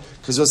 Why?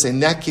 Because we'll say, in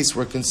that case,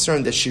 we're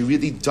concerned that she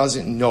really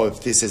doesn't know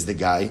if this is the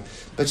guy,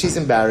 but she's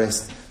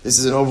embarrassed. This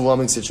is an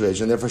overwhelming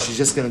situation. Therefore, she's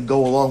just going to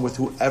go along with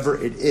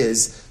whoever it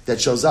is that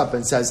shows up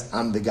and says,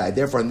 I'm the guy.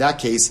 Therefore, in that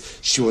case,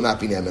 she will not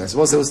be ne'eman. I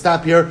suppose we'll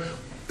stop here.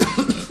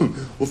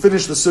 We'll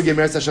finish the sugya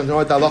Meretz Hashem. Am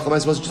I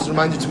supposed to just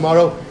remind you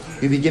tomorrow?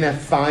 We begin at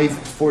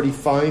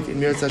 5:45 in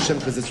Meretz Hashem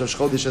because it's Rosh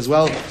Chodesh as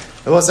well.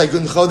 I will say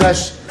good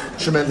Chodesh,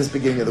 tremendous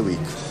beginning of the week.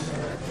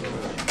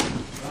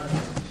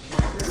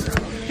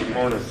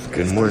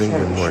 Good morning.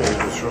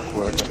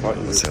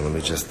 So let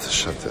me just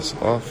shut this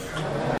off.